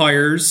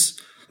 Vampires,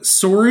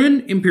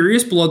 Sorin,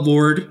 Imperious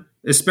Bloodlord,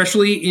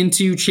 especially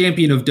into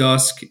Champion of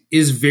Dusk,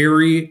 is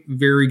very,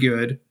 very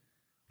good.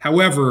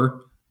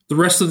 However, The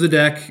rest of the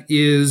deck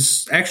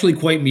is actually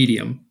quite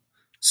medium.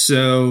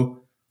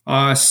 So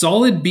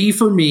solid B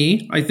for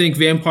me. I think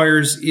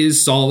Vampires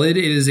is solid.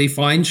 It is a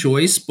fine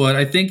choice, but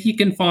I think you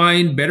can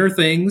find better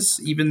things,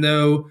 even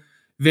though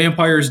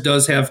Vampires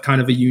does have kind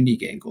of a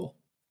unique angle.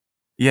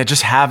 Yeah,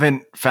 just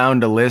haven't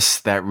found a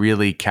list that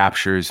really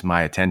captures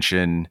my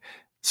attention.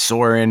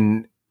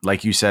 Sorin,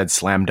 like you said,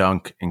 slam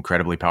dunk,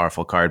 incredibly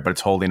powerful card, but it's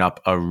holding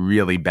up a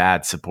really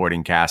bad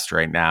supporting cast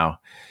right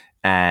now.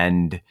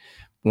 And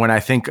when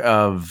I think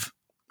of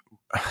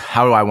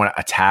how do I want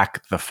to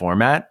attack the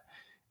format,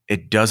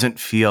 it doesn't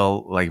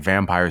feel like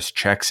Vampires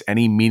checks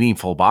any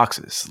meaningful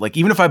boxes. Like,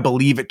 even if I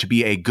believe it to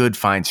be a good,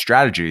 fine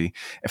strategy,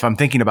 if I'm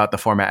thinking about the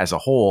format as a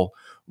whole,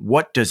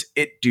 what does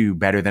it do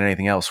better than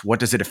anything else? What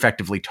does it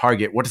effectively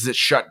target? What does it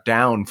shut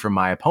down from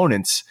my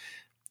opponents?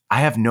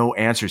 I have no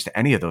answers to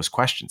any of those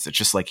questions. It's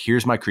just like,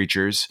 here's my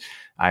creatures.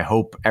 I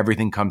hope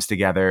everything comes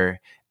together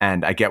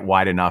and I get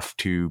wide enough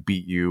to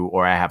beat you,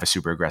 or I have a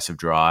super aggressive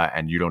draw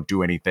and you don't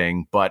do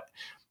anything. But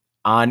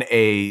on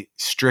a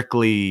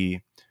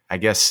strictly, I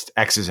guess,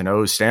 X's and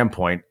O's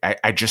standpoint,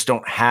 I just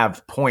don't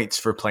have points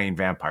for playing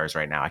Vampires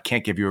right now. I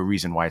can't give you a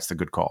reason why it's the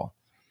good call.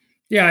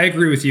 Yeah, I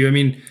agree with you. I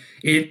mean,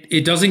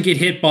 it doesn't get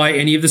hit by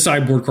any of the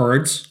sideboard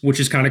cards, which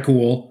is kind of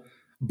cool.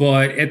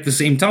 But at the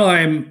same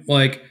time,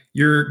 like,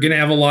 you're going to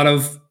have a lot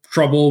of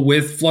trouble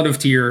with Flood of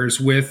Tears,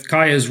 with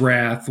Kaya's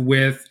Wrath,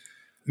 with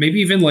maybe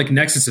even like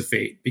Nexus of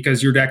Fate,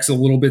 because your deck's a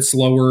little bit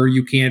slower.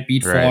 You can't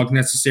beat Fog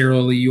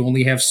necessarily. You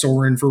only have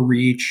Sorin for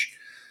reach.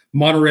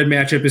 Mono red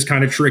matchup is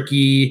kind of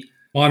tricky.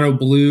 Mono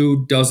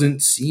blue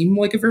doesn't seem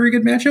like a very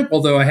good matchup,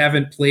 although I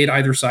haven't played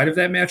either side of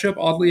that matchup,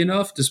 oddly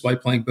enough,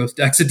 despite playing both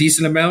decks a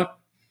decent amount.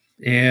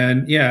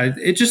 And yeah,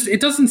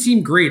 it doesn't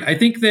seem great. I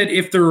think that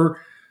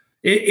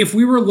if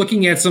we were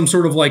looking at some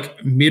sort of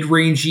like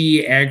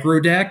mid-rangey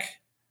aggro deck,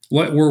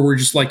 where we're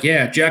just like,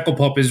 yeah, Jackal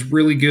Pup is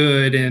really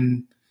good,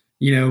 and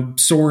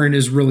Sorin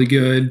is really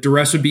good,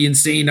 Duress would be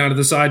insane out of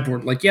the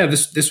sideboard. Like, yeah,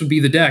 this would be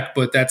the deck,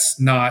 but that's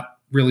not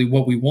really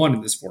what we want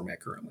in this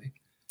format currently.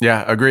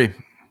 Yeah, agree.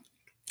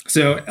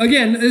 So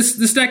again,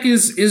 this deck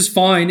is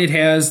fine. It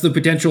has the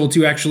potential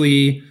to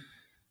actually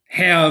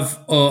have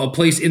a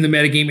place in the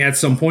metagame at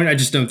some point. I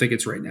just don't think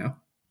it's right now.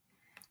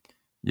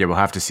 Yeah, we'll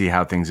have to see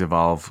how things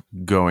evolve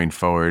going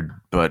forward,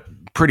 but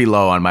pretty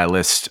low on my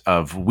list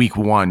of week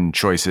one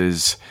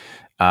choices.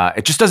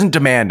 It just doesn't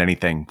demand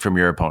anything from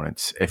your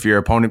opponents. If your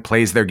opponent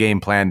plays their game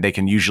plan, they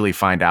can usually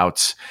find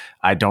outs.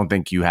 I don't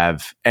think you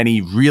have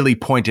any really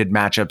pointed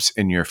matchups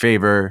in your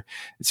favor.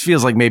 It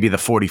feels like maybe the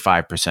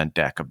 45%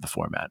 deck of the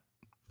format.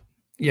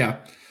 Yeah,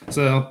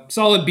 so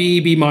solid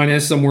B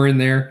minus, somewhere in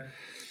there.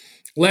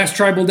 Last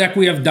tribal deck,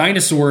 we have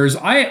Dinosaurs.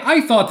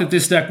 I thought that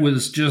this deck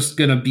was just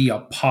going to be a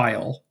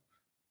pile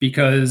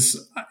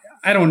because,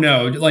 I don't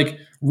know, like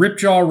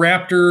Ripjaw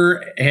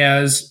Raptor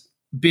has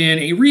been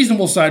a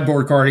reasonable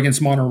sideboard card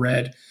against mono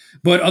red,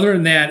 but other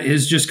than that,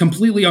 is just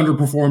completely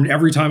underperformed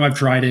every time I've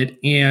tried it.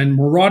 And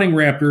Marauding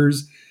Raptors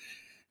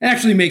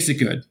actually makes it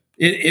good.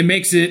 It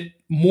makes it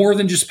more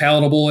than just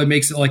palatable. It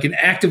makes it like an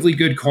actively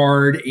good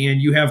card,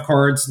 and you have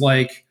cards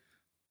like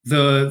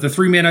the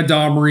 3-mana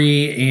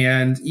Domri,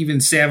 and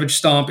even Savage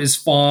Stomp is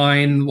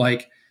fine.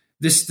 Like,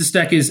 this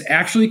deck is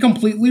actually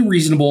completely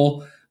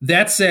reasonable.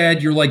 That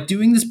said, you're like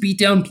doing this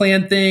beatdown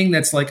plan thing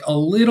that's like a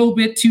little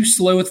bit too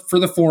slow for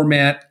the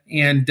format,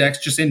 and decks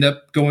just end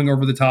up going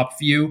over the top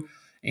of you,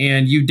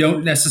 and you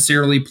don't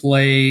necessarily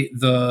play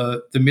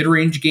the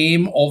mid-range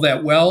game all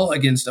that well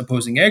against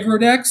opposing aggro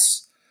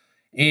decks.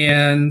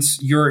 And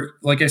you're,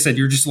 like I said,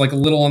 you're just like a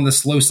little on the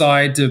slow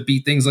side to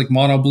beat things like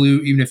mono blue,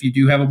 even if you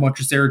do have a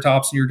bunch of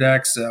Ceratops in your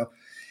deck. So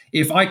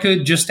if I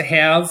could just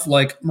have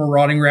like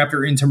Marauding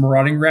Raptor into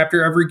Marauding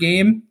Raptor every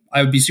game,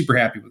 I would be super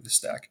happy with this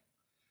deck.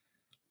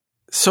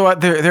 So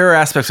there are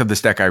aspects of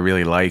this deck I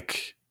really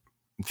like.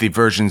 The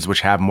versions which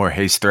have more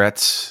haste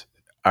threats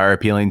are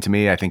appealing to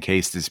me. I think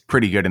haste is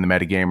pretty good in the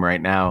metagame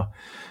right now.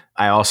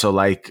 I also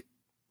like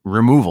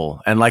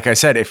removal. And like I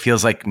said, it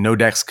feels like no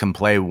decks can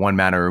play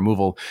 1-mana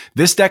removal.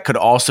 This deck could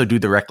also do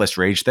the Reckless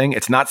Rage thing.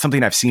 It's not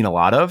something I've seen a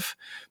lot of,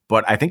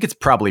 but I think it's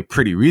probably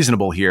pretty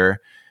reasonable here.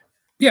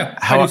 Yeah.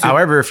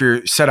 However, if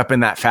you're set up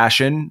in that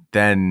fashion,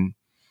 then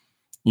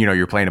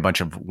you're playing a bunch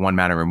of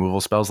 1-mana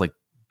removal spells. Like,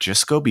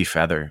 just go be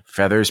Feather.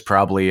 Feather's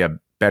probably a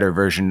better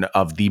version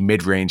of the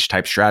mid-range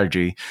type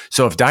strategy.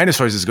 So if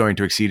Dinosaurs is going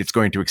to exceed, it's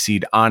going to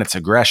exceed on its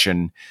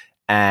aggression,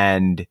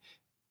 and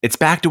it's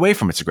backed away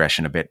from its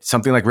aggression a bit.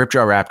 Something like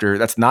Ripjaw Raptor,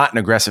 that's not an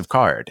aggressive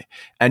card.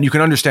 And you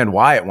can understand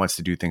why it wants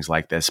to do things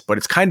like this, but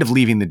it's kind of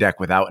leaving the deck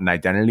without an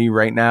identity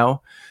right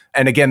now.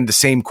 And again, the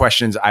same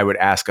questions I would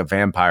ask of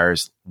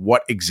Vampires.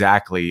 What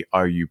exactly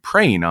are you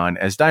preying on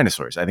as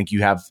Dinosaurs? I think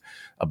you have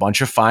a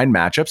bunch of fine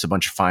matchups, a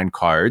bunch of fine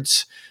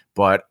cards,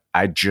 but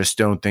I just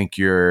don't think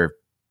you're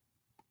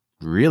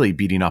really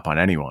beating up on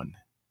anyone.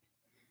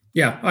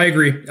 Yeah, I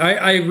agree.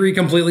 I agree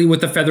completely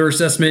with the Feather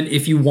assessment.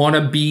 If you want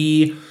to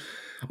be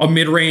a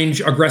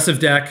mid-range aggressive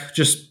deck,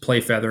 just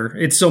play Feather.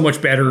 It's so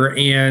much better.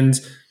 And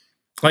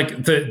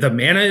Like the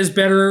mana is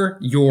better,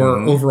 your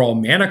overall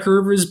mana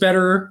curve is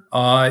better.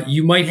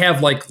 You might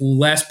have like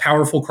less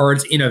powerful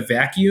cards in a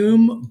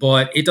vacuum,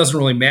 but it doesn't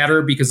really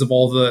matter because of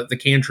all the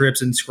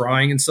cantrips and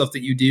scrying and stuff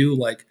that you do.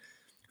 Like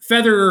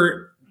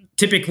Feather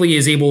typically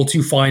is able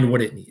to find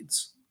what it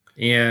needs.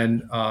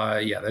 And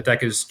that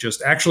deck is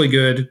just actually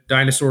good.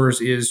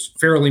 Dinosaurs is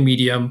fairly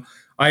medium.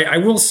 I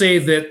will say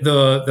that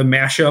the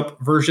mashup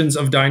versions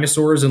of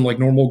Dinosaurs and like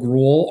normal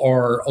Gruul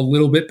are a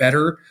little bit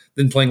better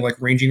than playing like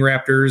Ranging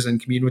Raptors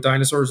and Commune with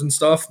Dinosaurs and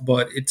stuff,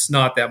 but it's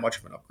not that much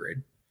of an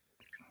upgrade.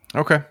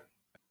 Okay.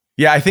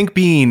 Yeah, I think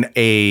being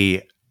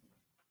a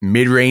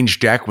mid-range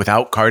deck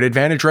without card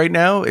advantage right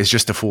now is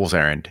just a fool's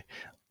errand.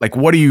 Like,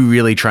 what are you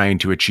really trying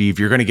to achieve?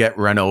 You're going to get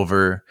run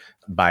over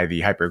by the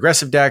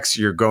hyper-aggressive decks.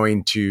 You're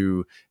going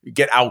to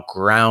get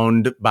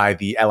outground by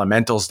the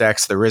Elementals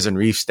decks, the Risen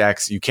Reefs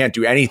decks. You can't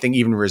do anything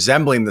even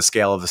resembling the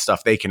scale of the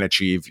stuff they can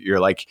achieve. You're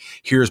like,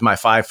 here's my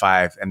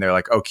 5/5. And they're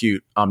like, oh,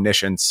 cute,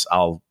 omniscience.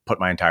 I'll put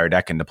my entire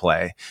deck into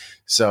play.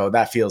 So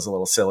that feels a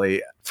little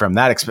silly from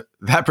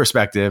that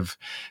perspective.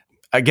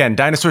 Again,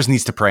 Dinosaurs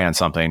needs to prey on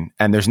something,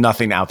 and there's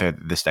nothing out there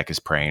that this deck is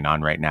preying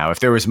on right now. If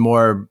there was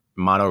more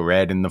mono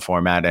red in the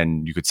format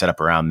and you could set up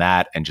around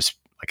that and just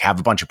like have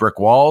a bunch of brick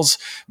walls,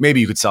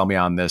 maybe you could sell me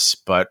on this,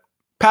 but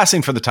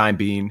passing for the time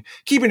being.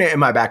 Keeping it in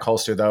my back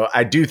holster, though,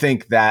 I do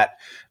think that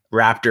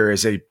Raptor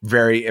is a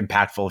very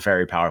impactful,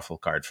 very powerful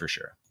card for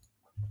sure.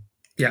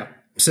 Yeah.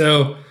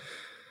 So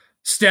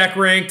stack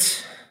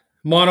ranked,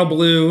 mono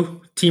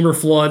blue, Temur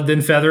Flood,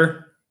 then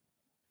Feather.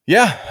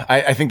 Yeah,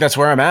 I think that's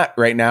where I'm at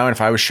right now. And if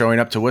I was showing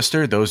up to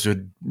Worcester, those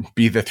would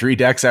be the three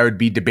decks I would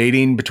be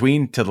debating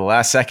between to the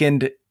last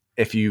second.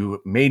 If you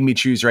made me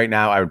choose right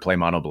now, I would play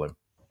mono blue.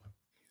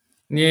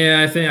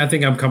 Yeah, I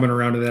think I'm coming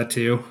around to that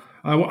too.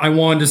 I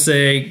wanted to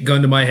say,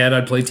 gun to my head,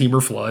 I'd play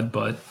Temur Flood,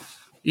 but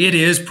it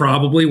is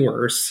probably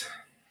worse.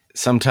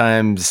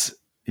 Sometimes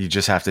you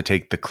just have to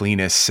take the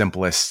cleanest,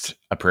 simplest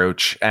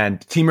approach. And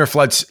Temur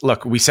Flood's,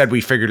 look, we said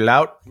we figured it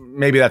out.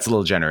 Maybe that's a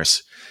little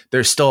generous.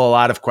 There's still a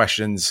lot of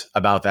questions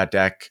about that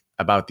deck,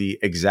 about the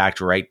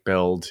exact right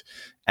build.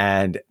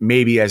 And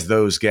maybe as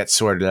those get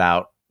sorted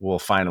out, we'll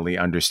finally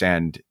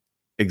understand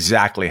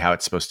exactly how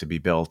it's supposed to be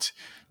built.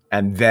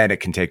 And then it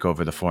can take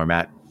over the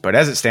format. But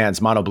as it stands,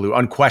 mono blue,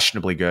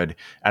 unquestionably good.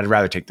 I'd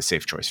rather take the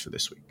safe choice for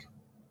this week.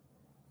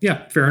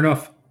 Yeah, fair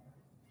enough.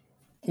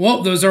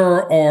 Well, those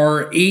are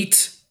our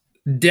 8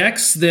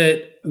 decks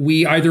that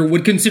we either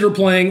would consider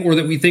playing or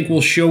that we think will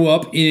show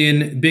up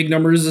in big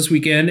numbers this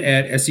weekend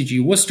at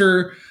SCG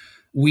Worcester.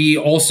 We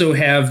also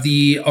have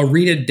the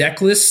Arena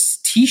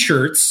Decklist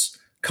t-shirts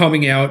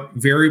coming out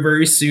very,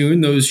 very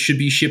soon. Those should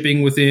be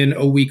shipping within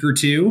a week or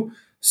two.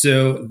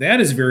 So that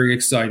is very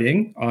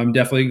exciting. I'm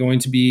definitely going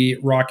to be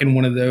rocking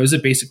one of those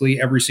at basically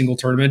every single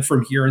tournament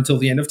from here until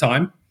the end of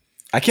time.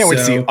 I can't wait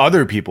to see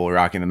other people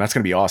rocking them. That's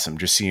going to be awesome.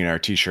 Just seeing our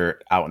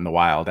t-shirt out in the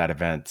wild at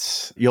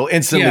events. You'll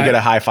instantly get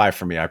a high five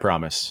from me, I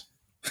promise.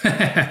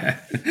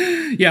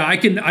 Yeah, I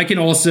can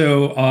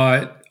also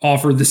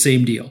offer the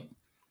same deal.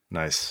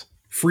 Nice.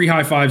 Free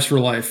high fives for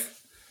life.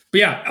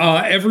 But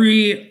yeah,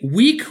 every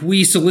week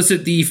we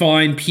solicit the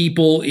fine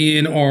people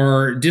in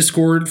our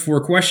Discord for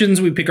questions.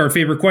 We pick our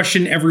favorite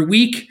question every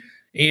week,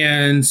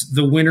 and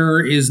the winner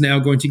is now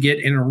going to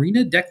get an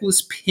Arena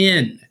Decklist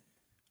pin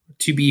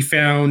to be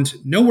found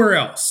nowhere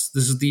else.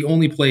 This is the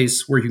only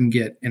place where you can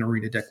get an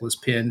Arena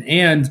Decklist pin.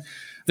 And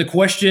the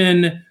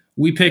question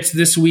we picked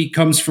this week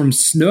comes from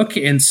Snook,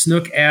 and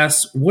Snook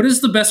asks, what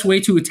is the best way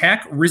to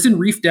attack Risen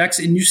Reef decks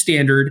in New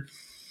Standard?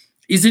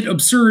 Is it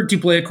absurd to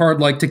play a card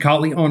like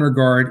Tocatli Honor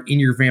Guard in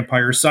your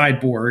Vampire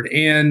sideboard?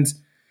 And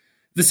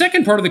the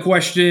second part of the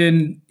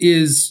question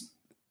is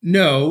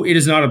no, it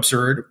is not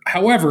absurd.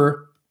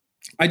 However,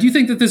 I do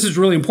think that this is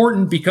really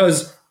important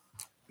because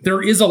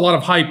there is a lot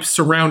of hype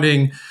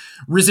surrounding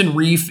Risen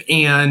Reef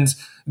and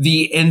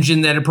the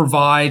engine that it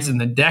provides and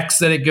the decks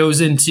that it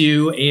goes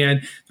into.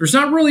 And there's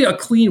not really a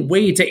clean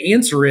way to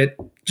answer it,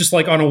 just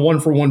like on a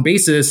one-for-one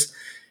basis.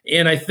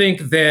 And I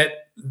think that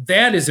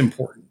is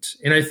important.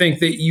 And I think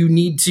that you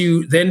need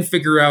to then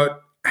figure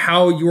out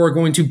how you are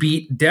going to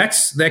beat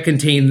decks that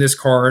contain this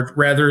card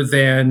rather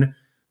than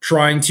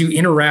trying to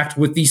interact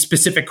with these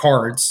specific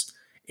cards.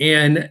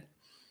 And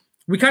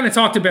we kind of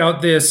talked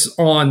about this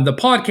on the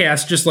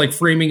podcast, just like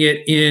framing it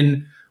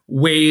in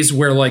ways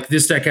where like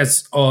this deck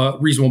has a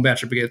reasonable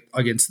matchup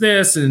against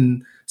this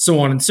and so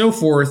on and so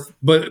forth.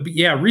 But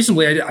yeah,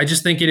 recently I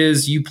just think it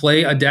is you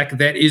play a deck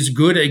that is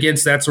good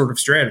against that sort of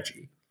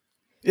strategy.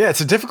 Yeah,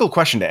 it's a difficult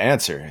question to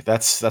answer.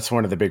 That's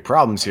one of the big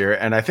problems here.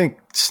 And I think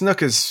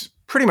Snook is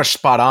pretty much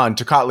spot on.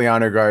 Tocatli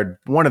Honor Guard,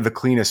 one of the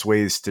cleanest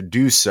ways to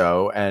do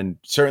so, and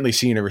certainly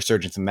seeing a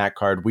resurgence in that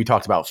card. We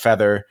talked about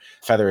Feather.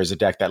 Feather is a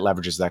deck that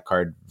leverages that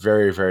card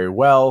very, very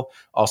well.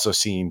 Also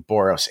seeing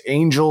Boros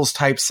Angels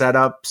type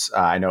setups.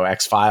 I know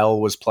X-File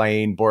was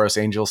playing Boros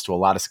Angels to a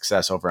lot of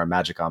success over on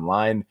Magic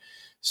Online.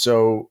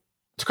 So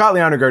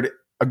Tocatli Honor Guard,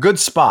 a good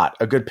spot,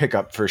 a good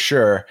pickup for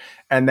sure.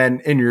 And then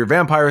in your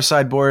Vampire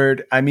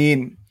sideboard, I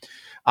mean,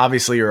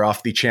 Obviously, you're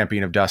off the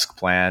Champion of Dusk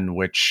plan,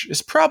 which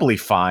is probably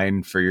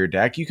fine for your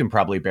deck. You can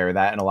probably bear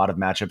that in a lot of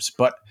matchups,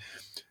 but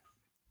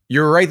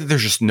you're right that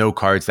there's just no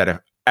cards that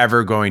are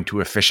ever going to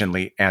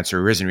efficiently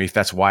answer Risen Reef.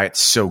 That's why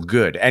it's so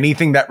good.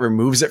 Anything that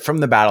removes it from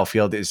the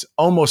battlefield is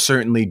almost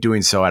certainly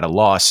doing so at a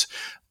loss.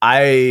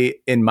 I,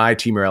 in my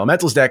Temur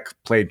Elementals deck,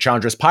 played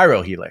Chandra's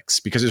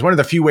Pyrohelix because it's one of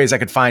the few ways I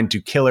could find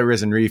to kill a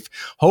Risen Reef,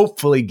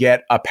 hopefully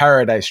get a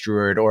Paradise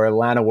Druid or a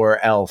Llanowar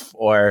Elf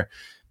or,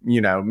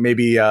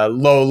 maybe a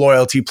low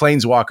loyalty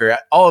Planeswalker.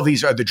 All of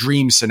these are the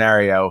dream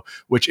scenario,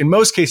 which in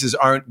most cases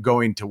aren't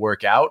going to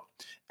work out.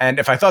 And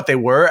if I thought they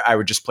were, I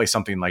would just play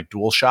something like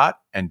Dual Shot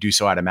and do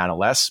so at a mana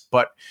less.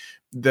 But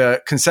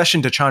the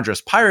concession to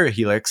Chandra's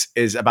Pyrohelix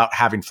is about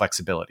having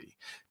flexibility,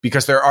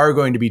 because there are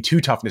going to be 2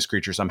 toughness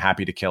creatures I'm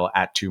happy to kill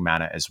at 2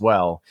 mana as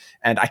well.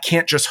 And I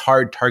can't just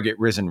hard target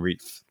Risen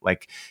Reef.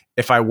 Like,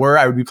 if I were,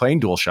 I would be playing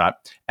Dual Shot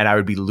and I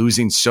would be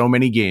losing so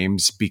many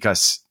games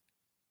because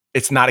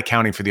it's not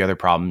accounting for the other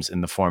problems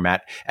in the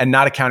format and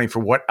not accounting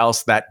for what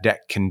else that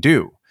deck can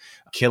do.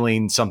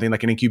 Killing something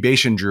like an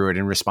Incubation Druid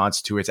in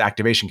response to its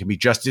activation can be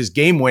just as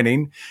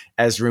game-winning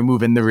as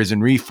removing the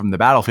Risen Reef from the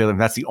battlefield. And if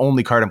that's the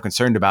only card I'm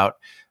concerned about,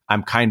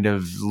 I'm kind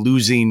of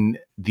losing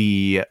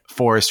the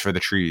forest for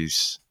the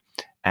trees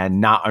and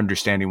not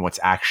understanding what's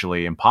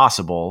actually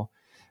impossible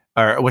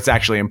or what's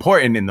actually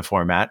important in the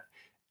format,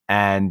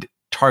 and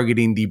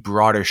targeting the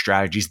broader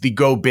strategies, the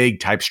go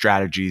big type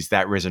strategies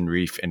that Risen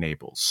Reef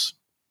enables.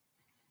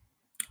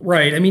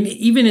 Right. I mean,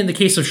 even in the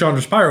case of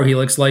Chandra's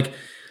Pyrohelix, like,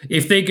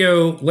 if they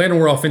go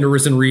Llanowar Elf into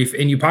Risen Reef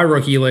and you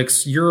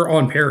Pyrohelix, you're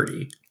on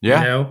parity.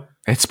 Yeah,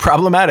 it's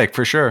problematic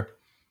for sure.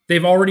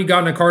 They've already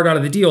gotten a card out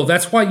of the deal.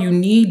 That's why you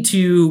need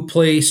to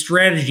play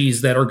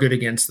strategies that are good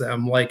against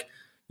them. Like,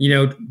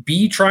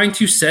 be trying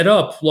to set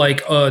up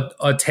like a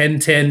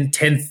 10-10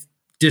 10th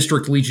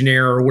District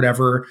Legionnaire or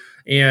whatever,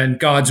 and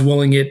God's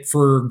willing it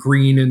for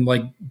green and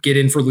like get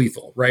in for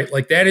lethal, right?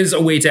 Like, that is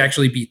a way to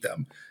actually beat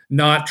them,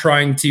 not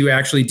trying to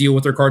actually deal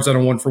with their cards on a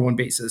 1-for-1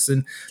 basis.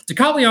 And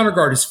Tocatli Honor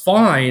Guard is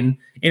fine,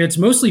 and it's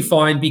mostly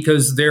fine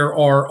because there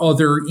are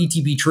other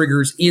ETB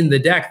triggers in the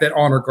deck that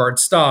Honor Guard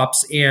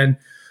stops. And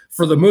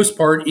for the most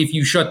part, if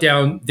you shut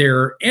down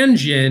their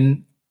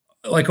engine,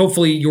 like,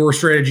 hopefully your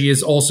strategy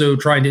is also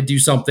trying to do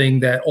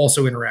something that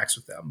also interacts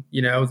with them,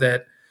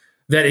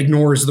 that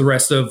ignores the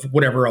rest of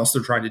whatever else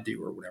they're trying to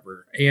do or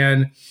whatever.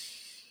 And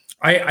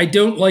I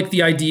don't like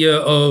the idea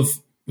of,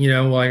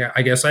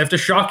 I guess I have to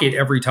shock it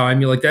every time.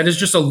 You're like, that is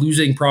just a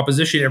losing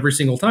proposition every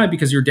single time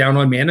because you're down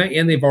on mana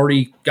and they've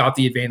already got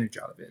the advantage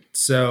out of it.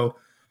 So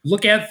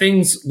look at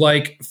things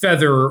like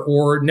Feather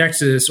or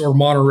Nexus or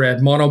Mono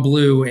Red, Mono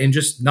Blue, and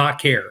just not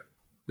care.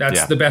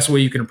 That's the best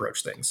way you can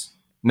approach things.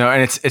 No,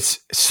 and it's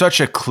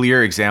such a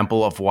clear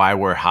example of why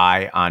we're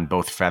high on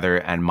both Feather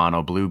and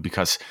Mono Blue,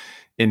 because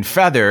in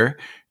Feather,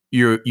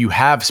 you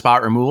have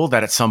spot removal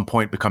that at some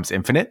point becomes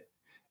infinite.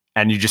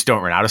 And you just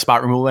don't run out of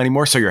spot removal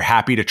anymore. So you're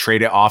happy to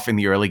trade it off in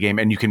the early game,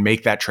 and you can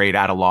make that trade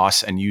at a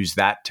loss and use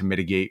that to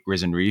mitigate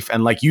Risen Reef.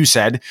 And like you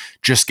said,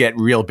 just get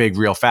real big,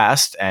 real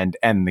fast and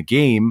end the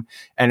game.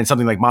 And in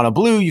something like Mono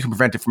Blue, you can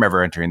prevent it from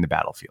ever entering the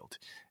battlefield.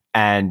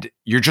 And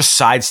you're just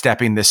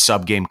sidestepping this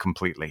sub game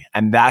completely.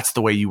 And that's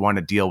the way you want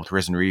to deal with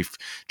Risen Reef.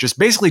 Just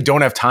basically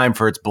don't have time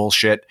for its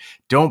bullshit.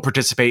 Don't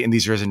participate in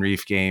these Risen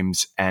Reef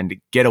games and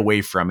get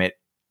away from it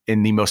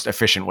in the most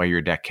efficient way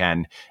your deck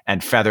can.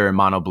 And Feather and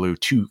Mono Blue,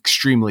 2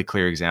 extremely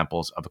clear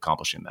examples of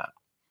accomplishing that.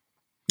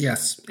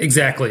 Yes,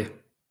 exactly.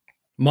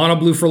 Mono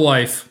Blue for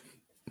life.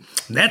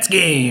 That's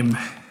game.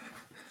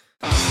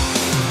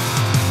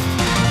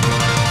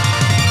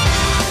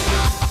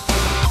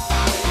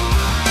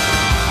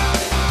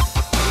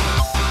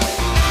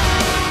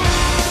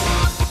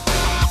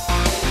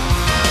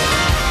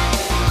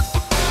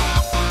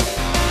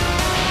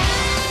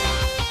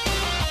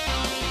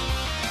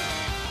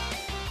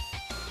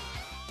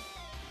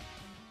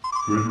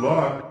 Good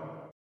luck.